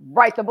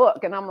write the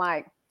book. And I'm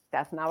like,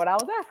 that's not what I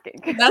was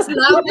asking. That's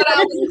not what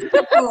I was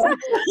looking for.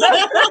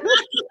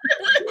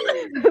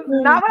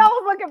 Not what I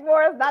was looking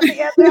for. It's not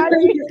the answer I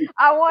need.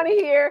 I want to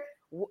hear.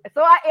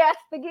 So I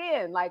asked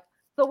again, like,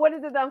 so what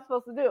is it that I'm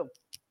supposed to do?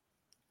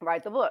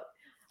 Write the book.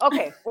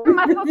 Okay, what am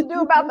I supposed to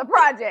do about the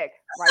project?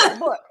 Write the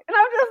book. And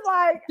I'm just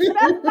like,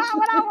 that's not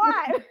what I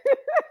want.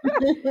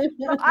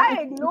 So I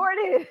ignored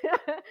it.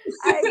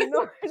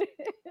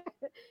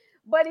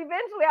 But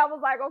eventually I was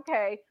like,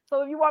 okay,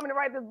 so if you want me to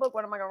write this book,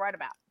 what am I going to write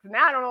about? Because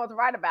now I don't know what to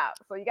write about.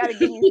 So you got to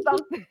give me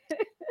something.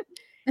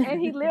 And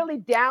he literally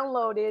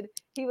downloaded.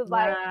 He was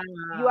like,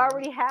 you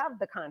already have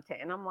the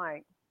content. And I'm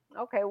like,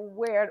 okay,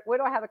 where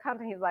do I have the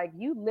content? He's like,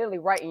 you literally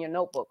write in your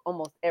notebook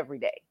almost every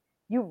day.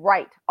 You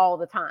write all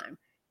the time.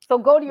 So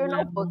go to your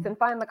notebooks and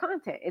find the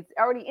content. It's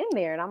already in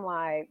there. And I'm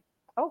like,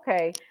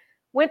 okay.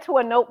 Went to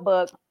a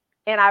notebook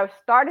and I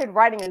started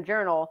writing a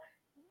journal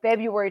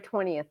February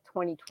 20th,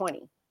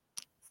 2020.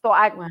 So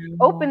I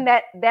opened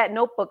that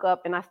notebook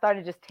up and I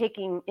started just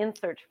taking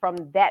inserts from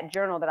that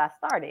journal that I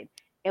started.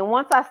 And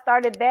once I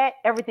started that,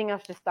 everything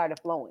else just started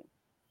flowing.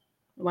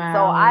 Wow.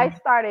 So I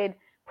started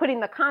putting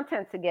the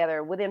content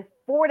together. Within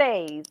 4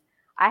 days,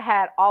 I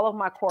had all of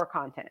my core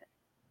content.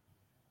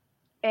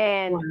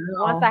 And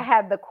once I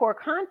had the core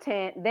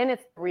content, then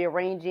it's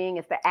rearranging,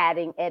 it's the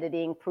adding,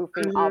 editing,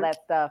 proofing, all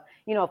that stuff.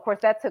 You know, of course,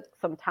 that took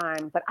some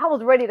time, but I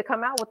was ready to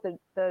come out with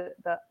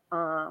the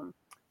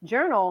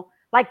journal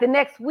like the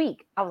next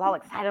week. I was all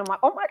excited. I'm like,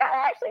 oh my God,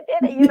 I actually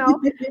did it, you know.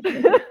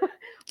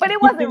 But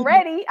it wasn't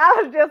ready.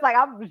 I was just like,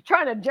 I was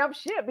trying to jump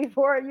ship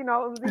before, you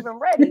know, it was even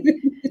ready.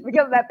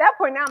 Because at that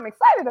point now I'm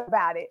excited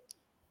about it.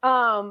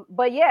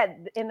 But yeah,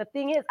 and the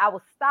thing is, I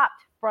was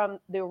stopped from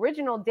the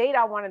original date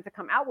I wanted to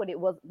come out with. It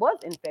was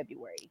in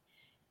February.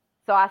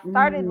 So I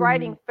started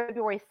writing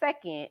February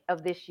 2nd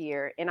of this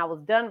year, and I was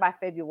done by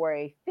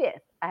February 5th.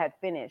 I had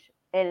finished.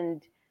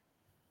 And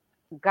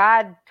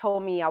God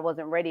told me I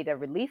wasn't ready to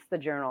release the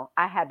journal.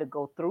 I had to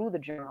go through the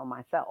journal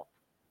myself.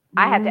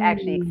 I had to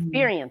actually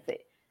experience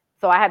it.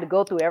 So I had to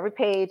go through every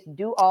page,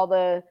 do all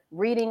the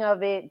reading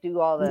of it,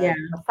 do all the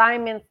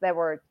assignments that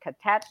were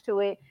attached to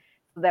it,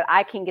 so that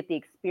I can get the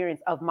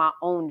experience of my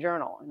own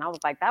journal. And I was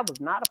like, that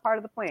was not a part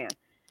of the plan.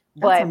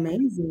 That's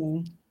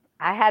amazing.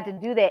 I had to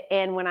do that.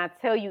 And when I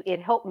tell you, it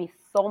helped me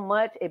so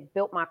much, it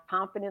built my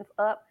confidence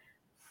up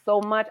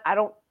so much. I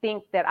don't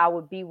think that I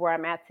would be where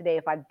I'm at today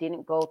if I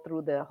didn't go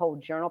through the whole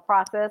journal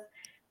process,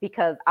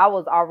 because I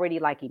was already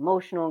like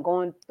emotional and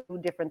going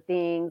through different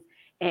things.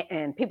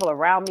 And people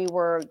around me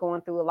were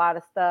going through a lot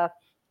of stuff.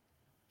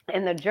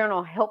 And the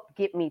journal helped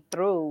get me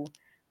through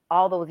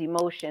all those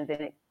emotions.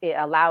 And it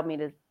allowed me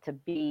to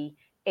be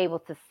able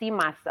to see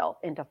myself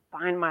and to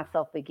find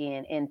myself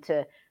again and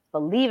to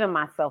believe in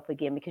myself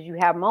again, because you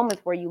have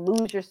moments where you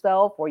lose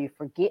yourself, or you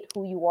forget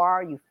who you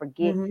are, you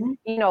forget,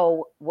 you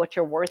know, what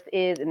your worth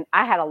is. And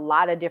I had a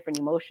lot of different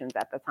emotions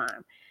at the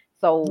time.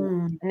 So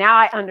now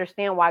I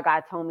understand why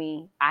God told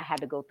me I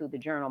had to go through the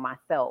journal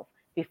myself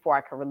before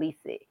I could release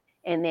it.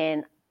 And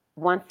then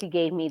once he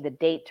gave me the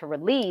date to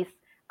release,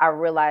 I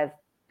realized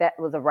that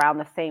was around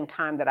the same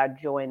time that I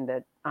joined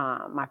the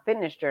my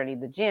fitness journey,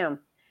 the gym,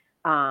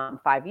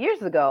 5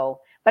 years ago.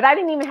 But I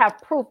didn't even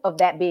have proof of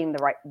that being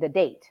the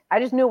date.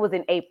 I just knew it was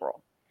in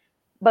April.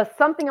 But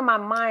something in my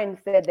mind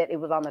said that it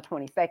was on the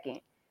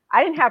 22nd.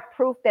 I didn't have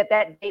proof that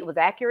that date was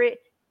accurate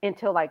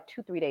until like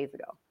 2-3 days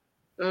ago.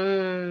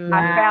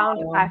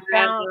 I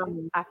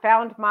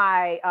found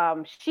my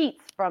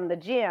sheets from the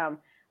gym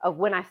of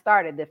when I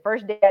started. The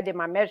first day I did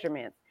my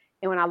measurements,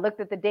 and when I looked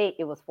at the date,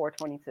 it was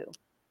 4/22. And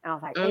I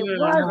was like, it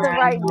was the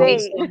right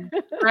date.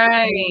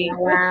 Right.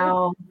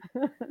 Wow.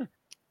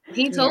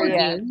 He told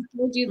you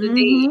the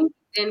date,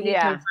 and he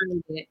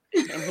confirmed it.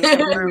 And he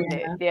confirmed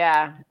it.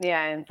 Yeah.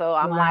 And so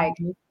I'm like,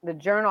 the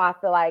journal, I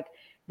feel like,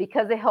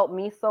 because it helped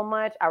me so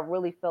much, I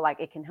really feel like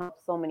it can help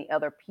so many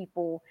other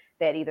people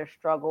that either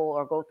struggle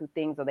or go through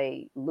things, or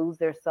they lose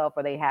their self,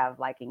 or they have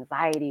like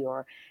anxiety,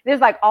 or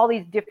there's like all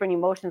these different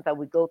emotions that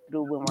we go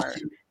through when we're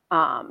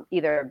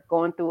either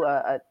going through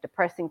a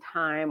depressing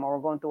time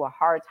or going through a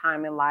hard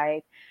time in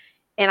life.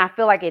 And I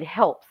feel like it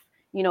helps.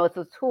 You know, it's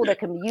a tool that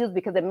can be used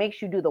because it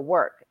makes you do the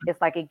work. It's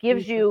like it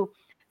gives you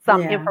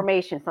some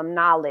information, some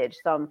knowledge,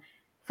 some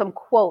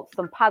quotes,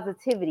 some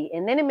positivity.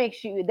 And then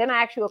then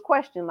I ask you a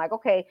question like,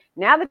 okay,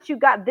 now that you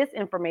got this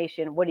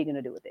information, what are you going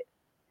to do with it?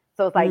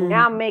 So it's like,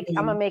 now I'm going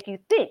to make you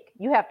think.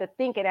 You have to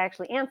think and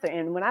actually answer.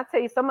 And when I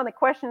tell you some of the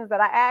questions that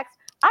I asked,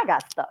 I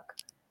got stuck.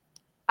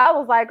 I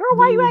was like, girl,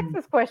 why you ask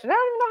this question? I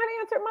don't even know how to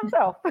answer it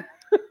myself.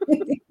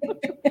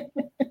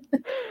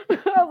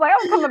 I was like,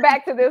 I'm coming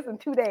back to this in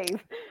 2 days.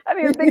 I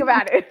didn't even think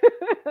about it.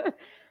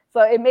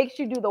 So it makes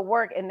you do the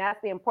work. And that's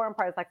the important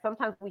part. It's like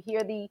sometimes we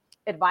hear the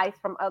advice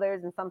from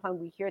others, and sometimes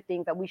we hear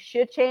things that we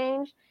should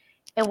change,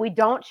 and we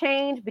don't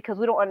change because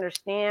we don't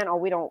understand, or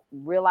we don't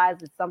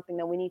realize it's something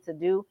that we need to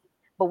do.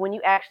 But when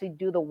you actually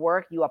do the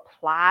work, you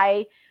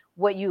apply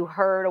what you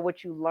heard or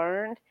what you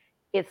learned,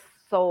 it's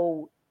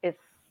so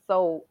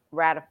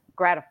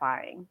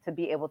gratifying to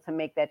be able to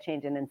make that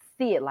change and then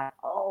see it like,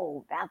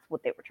 oh, that's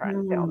what they were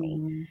trying to tell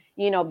me,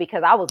 you know,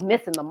 because I was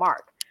missing the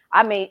mark.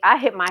 I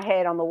hit my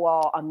head on the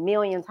wall a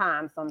million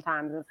times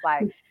sometimes. It's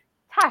like,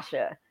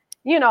 Tasha,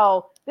 you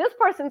know, this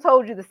person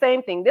told you the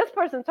same thing. This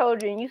person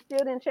told you, and you still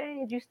didn't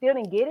change. You still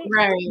didn't get it.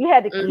 Right. You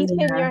had to keep in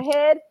your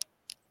head.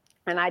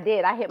 And I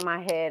did. I hit my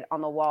head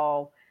on the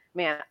wall.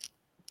 Man,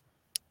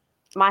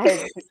 my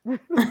head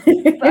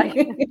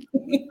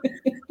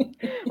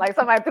like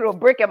somebody threw a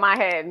brick at my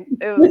head.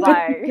 It was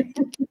like,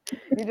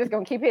 you're just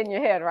gonna keep hitting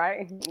your head,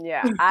 right?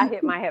 Yeah, I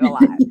hit my head a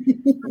lot.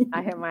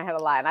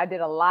 And I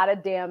did a lot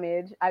of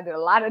damage.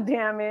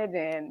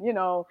 And you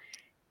know,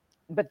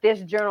 but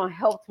this journal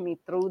helped me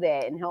through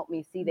that and helped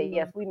me see that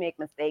yes, we make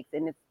mistakes,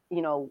 and it's,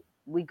 you know,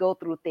 we go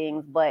through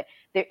things, but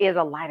there is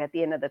a light at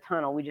the end of the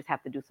tunnel. We just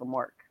have to do some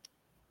work.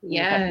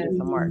 Yeah.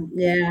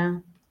 Yeah.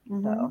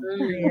 So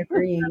I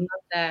agree. I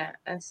love that.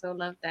 I so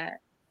love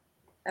that.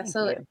 That's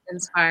so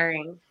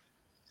inspiring.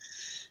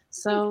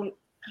 So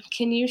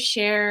can you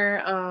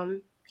share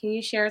to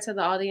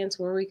the audience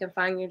where we can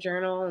find your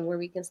journal and where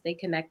we can stay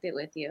connected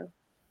with you?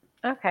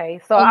 Okay,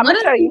 so I'm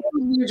gonna show you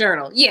your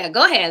journal. Yeah,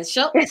 go ahead.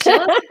 Show us.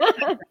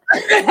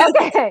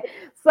 Okay,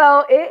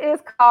 so it is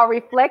called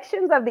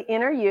Reflections of the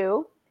Inner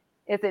You.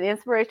 It's an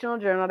inspirational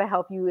journal to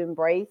help you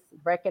embrace,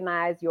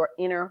 recognize your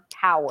inner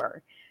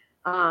power.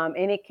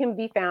 And it can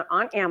be found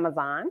on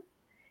Amazon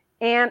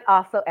and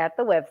also at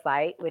the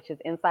website, which is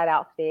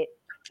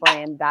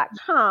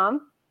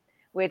InsideOutFitBrand.com,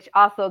 which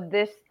also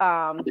this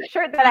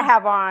shirt that I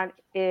have on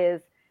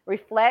is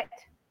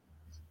Reflect,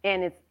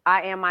 and it's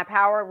I am my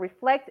power.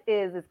 Reflect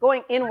it's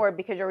going inward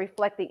because you're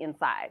reflecting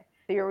inside.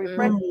 So you're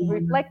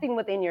reflecting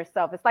within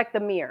yourself. It's like the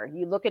mirror.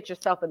 You look at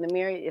yourself in the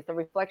mirror. It's a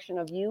reflection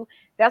of you.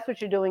 That's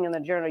what you're doing in the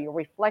journal. You're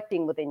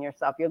reflecting within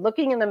yourself. You're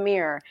looking in the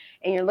mirror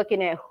and you're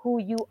looking at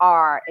who you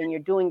are, and you're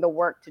doing the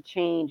work to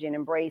change and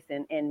embrace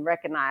and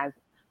recognize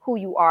who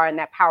you are and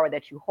that power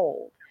that you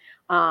hold.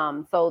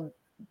 So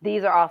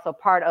these are also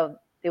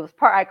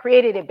I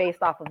created it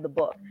based off of the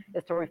book,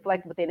 is to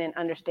reflect within and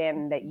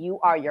understand that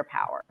you are your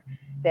power.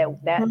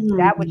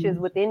 that which is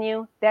within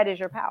you, that is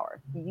your power.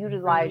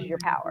 Utilize your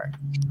power.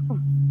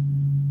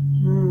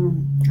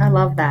 I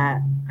love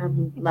that. I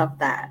love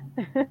that.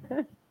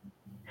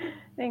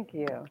 Thank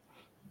you.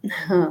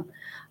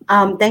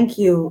 Thank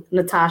you,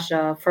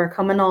 Natasha, for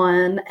coming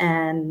on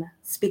and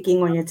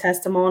speaking on your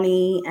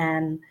testimony.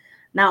 And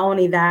not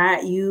only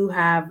that, you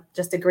have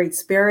just a great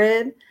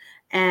spirit.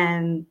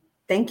 And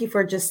thank you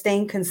for just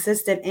staying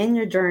consistent in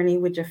your journey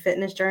with your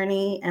fitness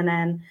journey. And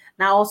then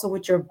now also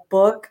with your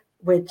book,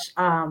 which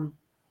I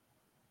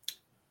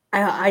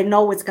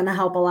know it's going to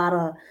help a lot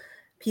of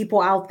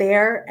people out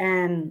there.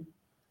 And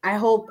I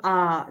hope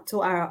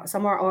to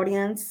some of our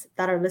audience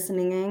that are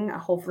listening in,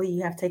 hopefully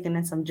you have taken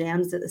in some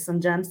gems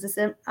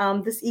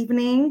this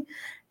evening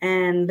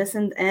and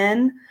listened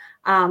in.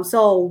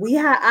 So we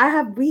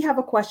have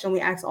a question we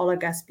ask all our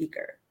guest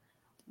speakers.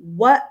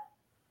 What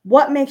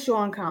makes you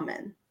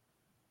uncommon?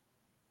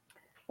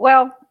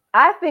 Well,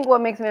 I think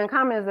what makes me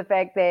uncommon is the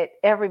fact that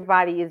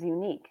everybody is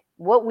unique.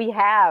 What we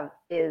have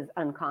is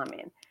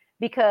uncommon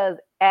because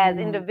as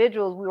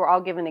individuals, we were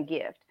all given a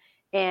gift.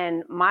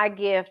 And my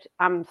gift,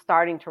 I'm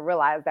starting to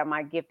realize that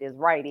my gift is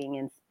writing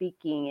and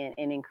speaking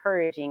and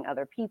encouraging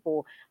other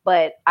people.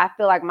 But I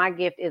feel like my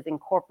gift is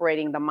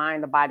incorporating the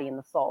mind, the body, and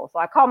the soul. So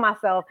I call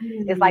myself,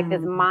 it's like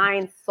this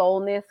mind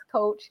soulness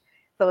coach.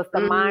 So it's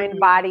the mind,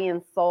 body,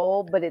 and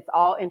soul, but it's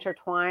all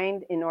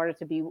intertwined in order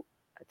to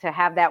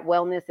have that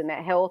wellness and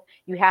that health.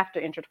 You have to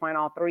intertwine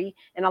all three.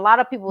 And a lot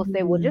of people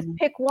say, well, just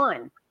pick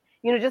one.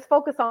 Just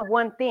focus on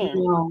one thing.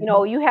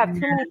 You have too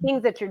many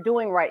things that you're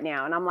doing right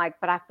now. And I'm like,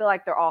 but I feel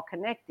like they're all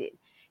connected.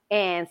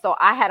 And so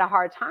I had a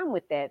hard time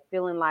with that,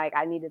 feeling like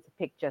I needed to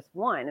pick just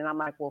one. And I'm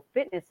like, well,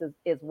 fitness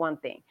is one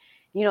thing.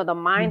 The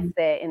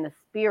mindset and the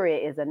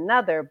spirit is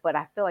another, but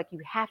I feel like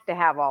you have to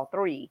have all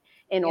three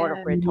in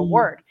order for it to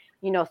work.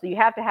 So you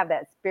have to have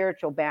that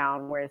spiritual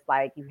bound where it's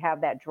like you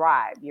have that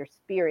drive. Your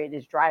spirit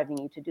is driving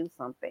you to do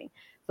something.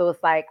 So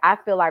it's like, I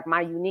feel like my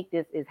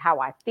uniqueness is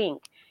how I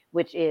think,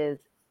 which is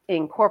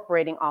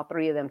incorporating all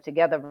three of them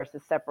together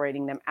versus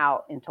separating them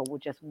out into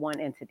just one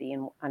entity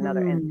and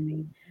another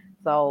entity.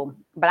 So,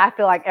 but I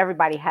feel like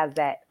everybody has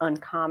that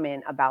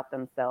uncommon about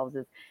themselves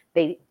is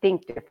they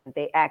think different,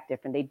 they act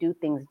different, they do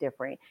things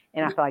different.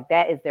 And I feel like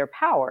that is their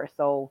power.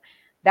 So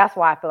that's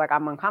why I feel like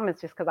I'm uncommon.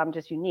 It's just because I'm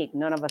just unique.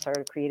 None of us are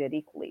created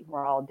equally.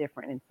 We're all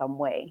different in some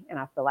way. And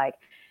I feel like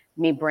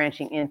me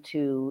branching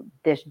into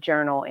this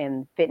journal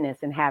and fitness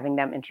and having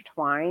them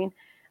intertwine,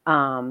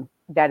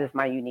 that is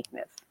my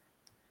uniqueness.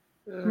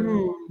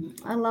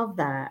 I love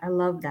that. I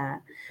love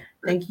that.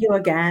 Thank you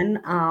again.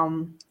 It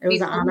was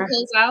Before an honor. we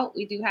close out,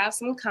 we do have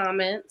some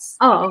comments.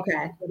 Oh,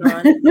 okay.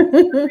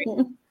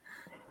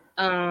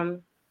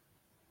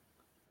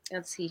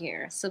 Let's see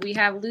here. So we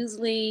have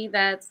Luzley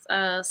that's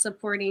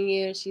supporting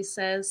you. She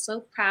says, so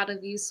proud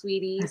of you,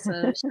 sweetie. So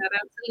shout out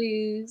to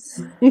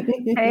Luz.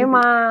 Hey,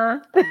 Ma.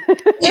 Oh,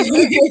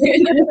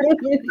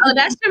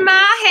 that's your Ma.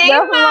 Hey,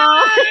 that's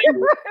Ma.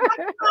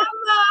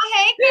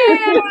 Hey,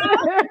 girl.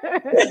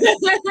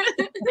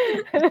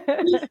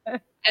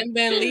 And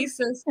then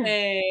Lisa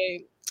said,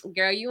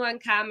 girl, you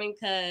uncommon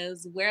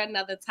because we're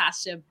another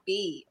Tasha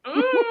B.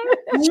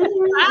 Yes,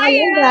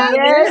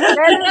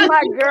 that is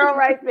my girl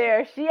right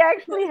there. She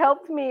actually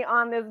helped me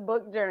on this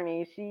book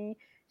journey. She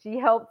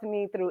helped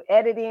me through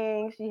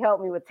editing. She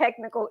helped me with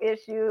technical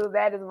issues.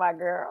 That is my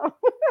girl.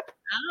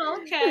 Oh,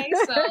 okay.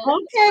 So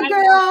okay,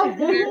 girl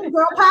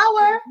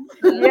power.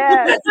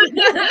 Yes.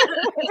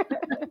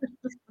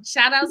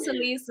 Shout out to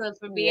Lisa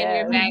for being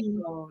your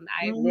backbone.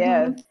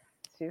 Yes,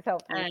 she's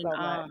helped me so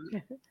much.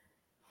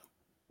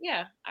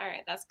 Yeah. All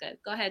right. That's good.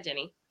 Go ahead,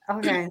 Jenny.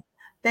 Okay.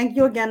 Thank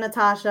you again,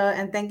 Natasha.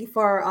 And thank you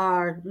for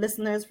our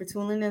listeners for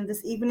tuning in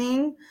this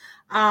evening.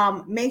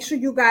 Make sure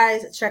you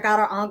guys check out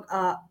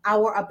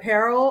our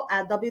apparel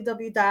at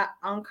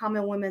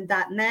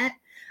www.uncommonwomen.net,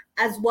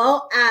 as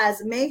well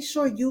as make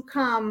sure you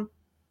come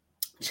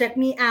check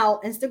me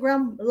out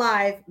Instagram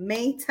Live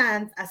May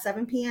 10th at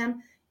 7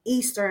 p.m.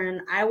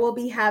 Eastern. I will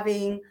be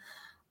having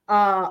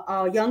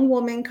a young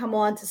woman come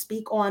on to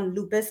speak on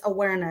lupus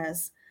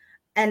awareness.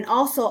 And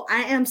also,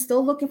 I am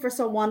still looking for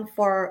someone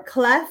for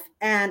cleft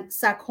and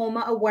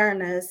sarcoma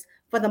awareness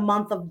for the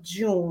month of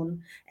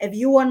June. If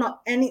you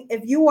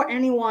or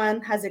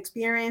anyone has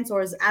experience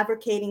or is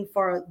advocating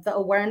for the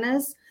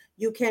awareness,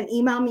 you can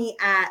email me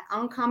at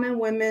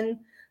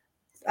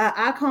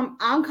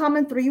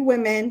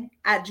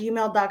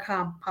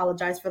uncommon3women@gmail.com.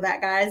 Apologize for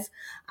that, guys.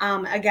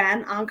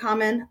 Again,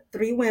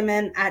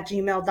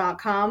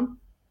 uncommon3women@gmail.com.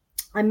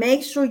 And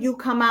make sure you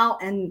come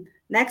out and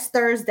next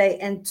Thursday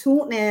and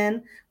tune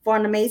in for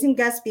an amazing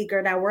guest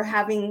speaker that we're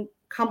having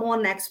come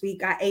on next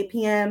week at 8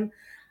 p.m.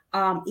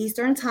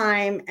 Eastern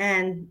time.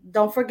 And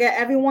don't forget,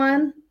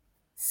 everyone,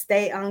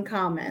 stay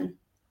uncommon.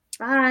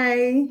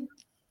 Bye.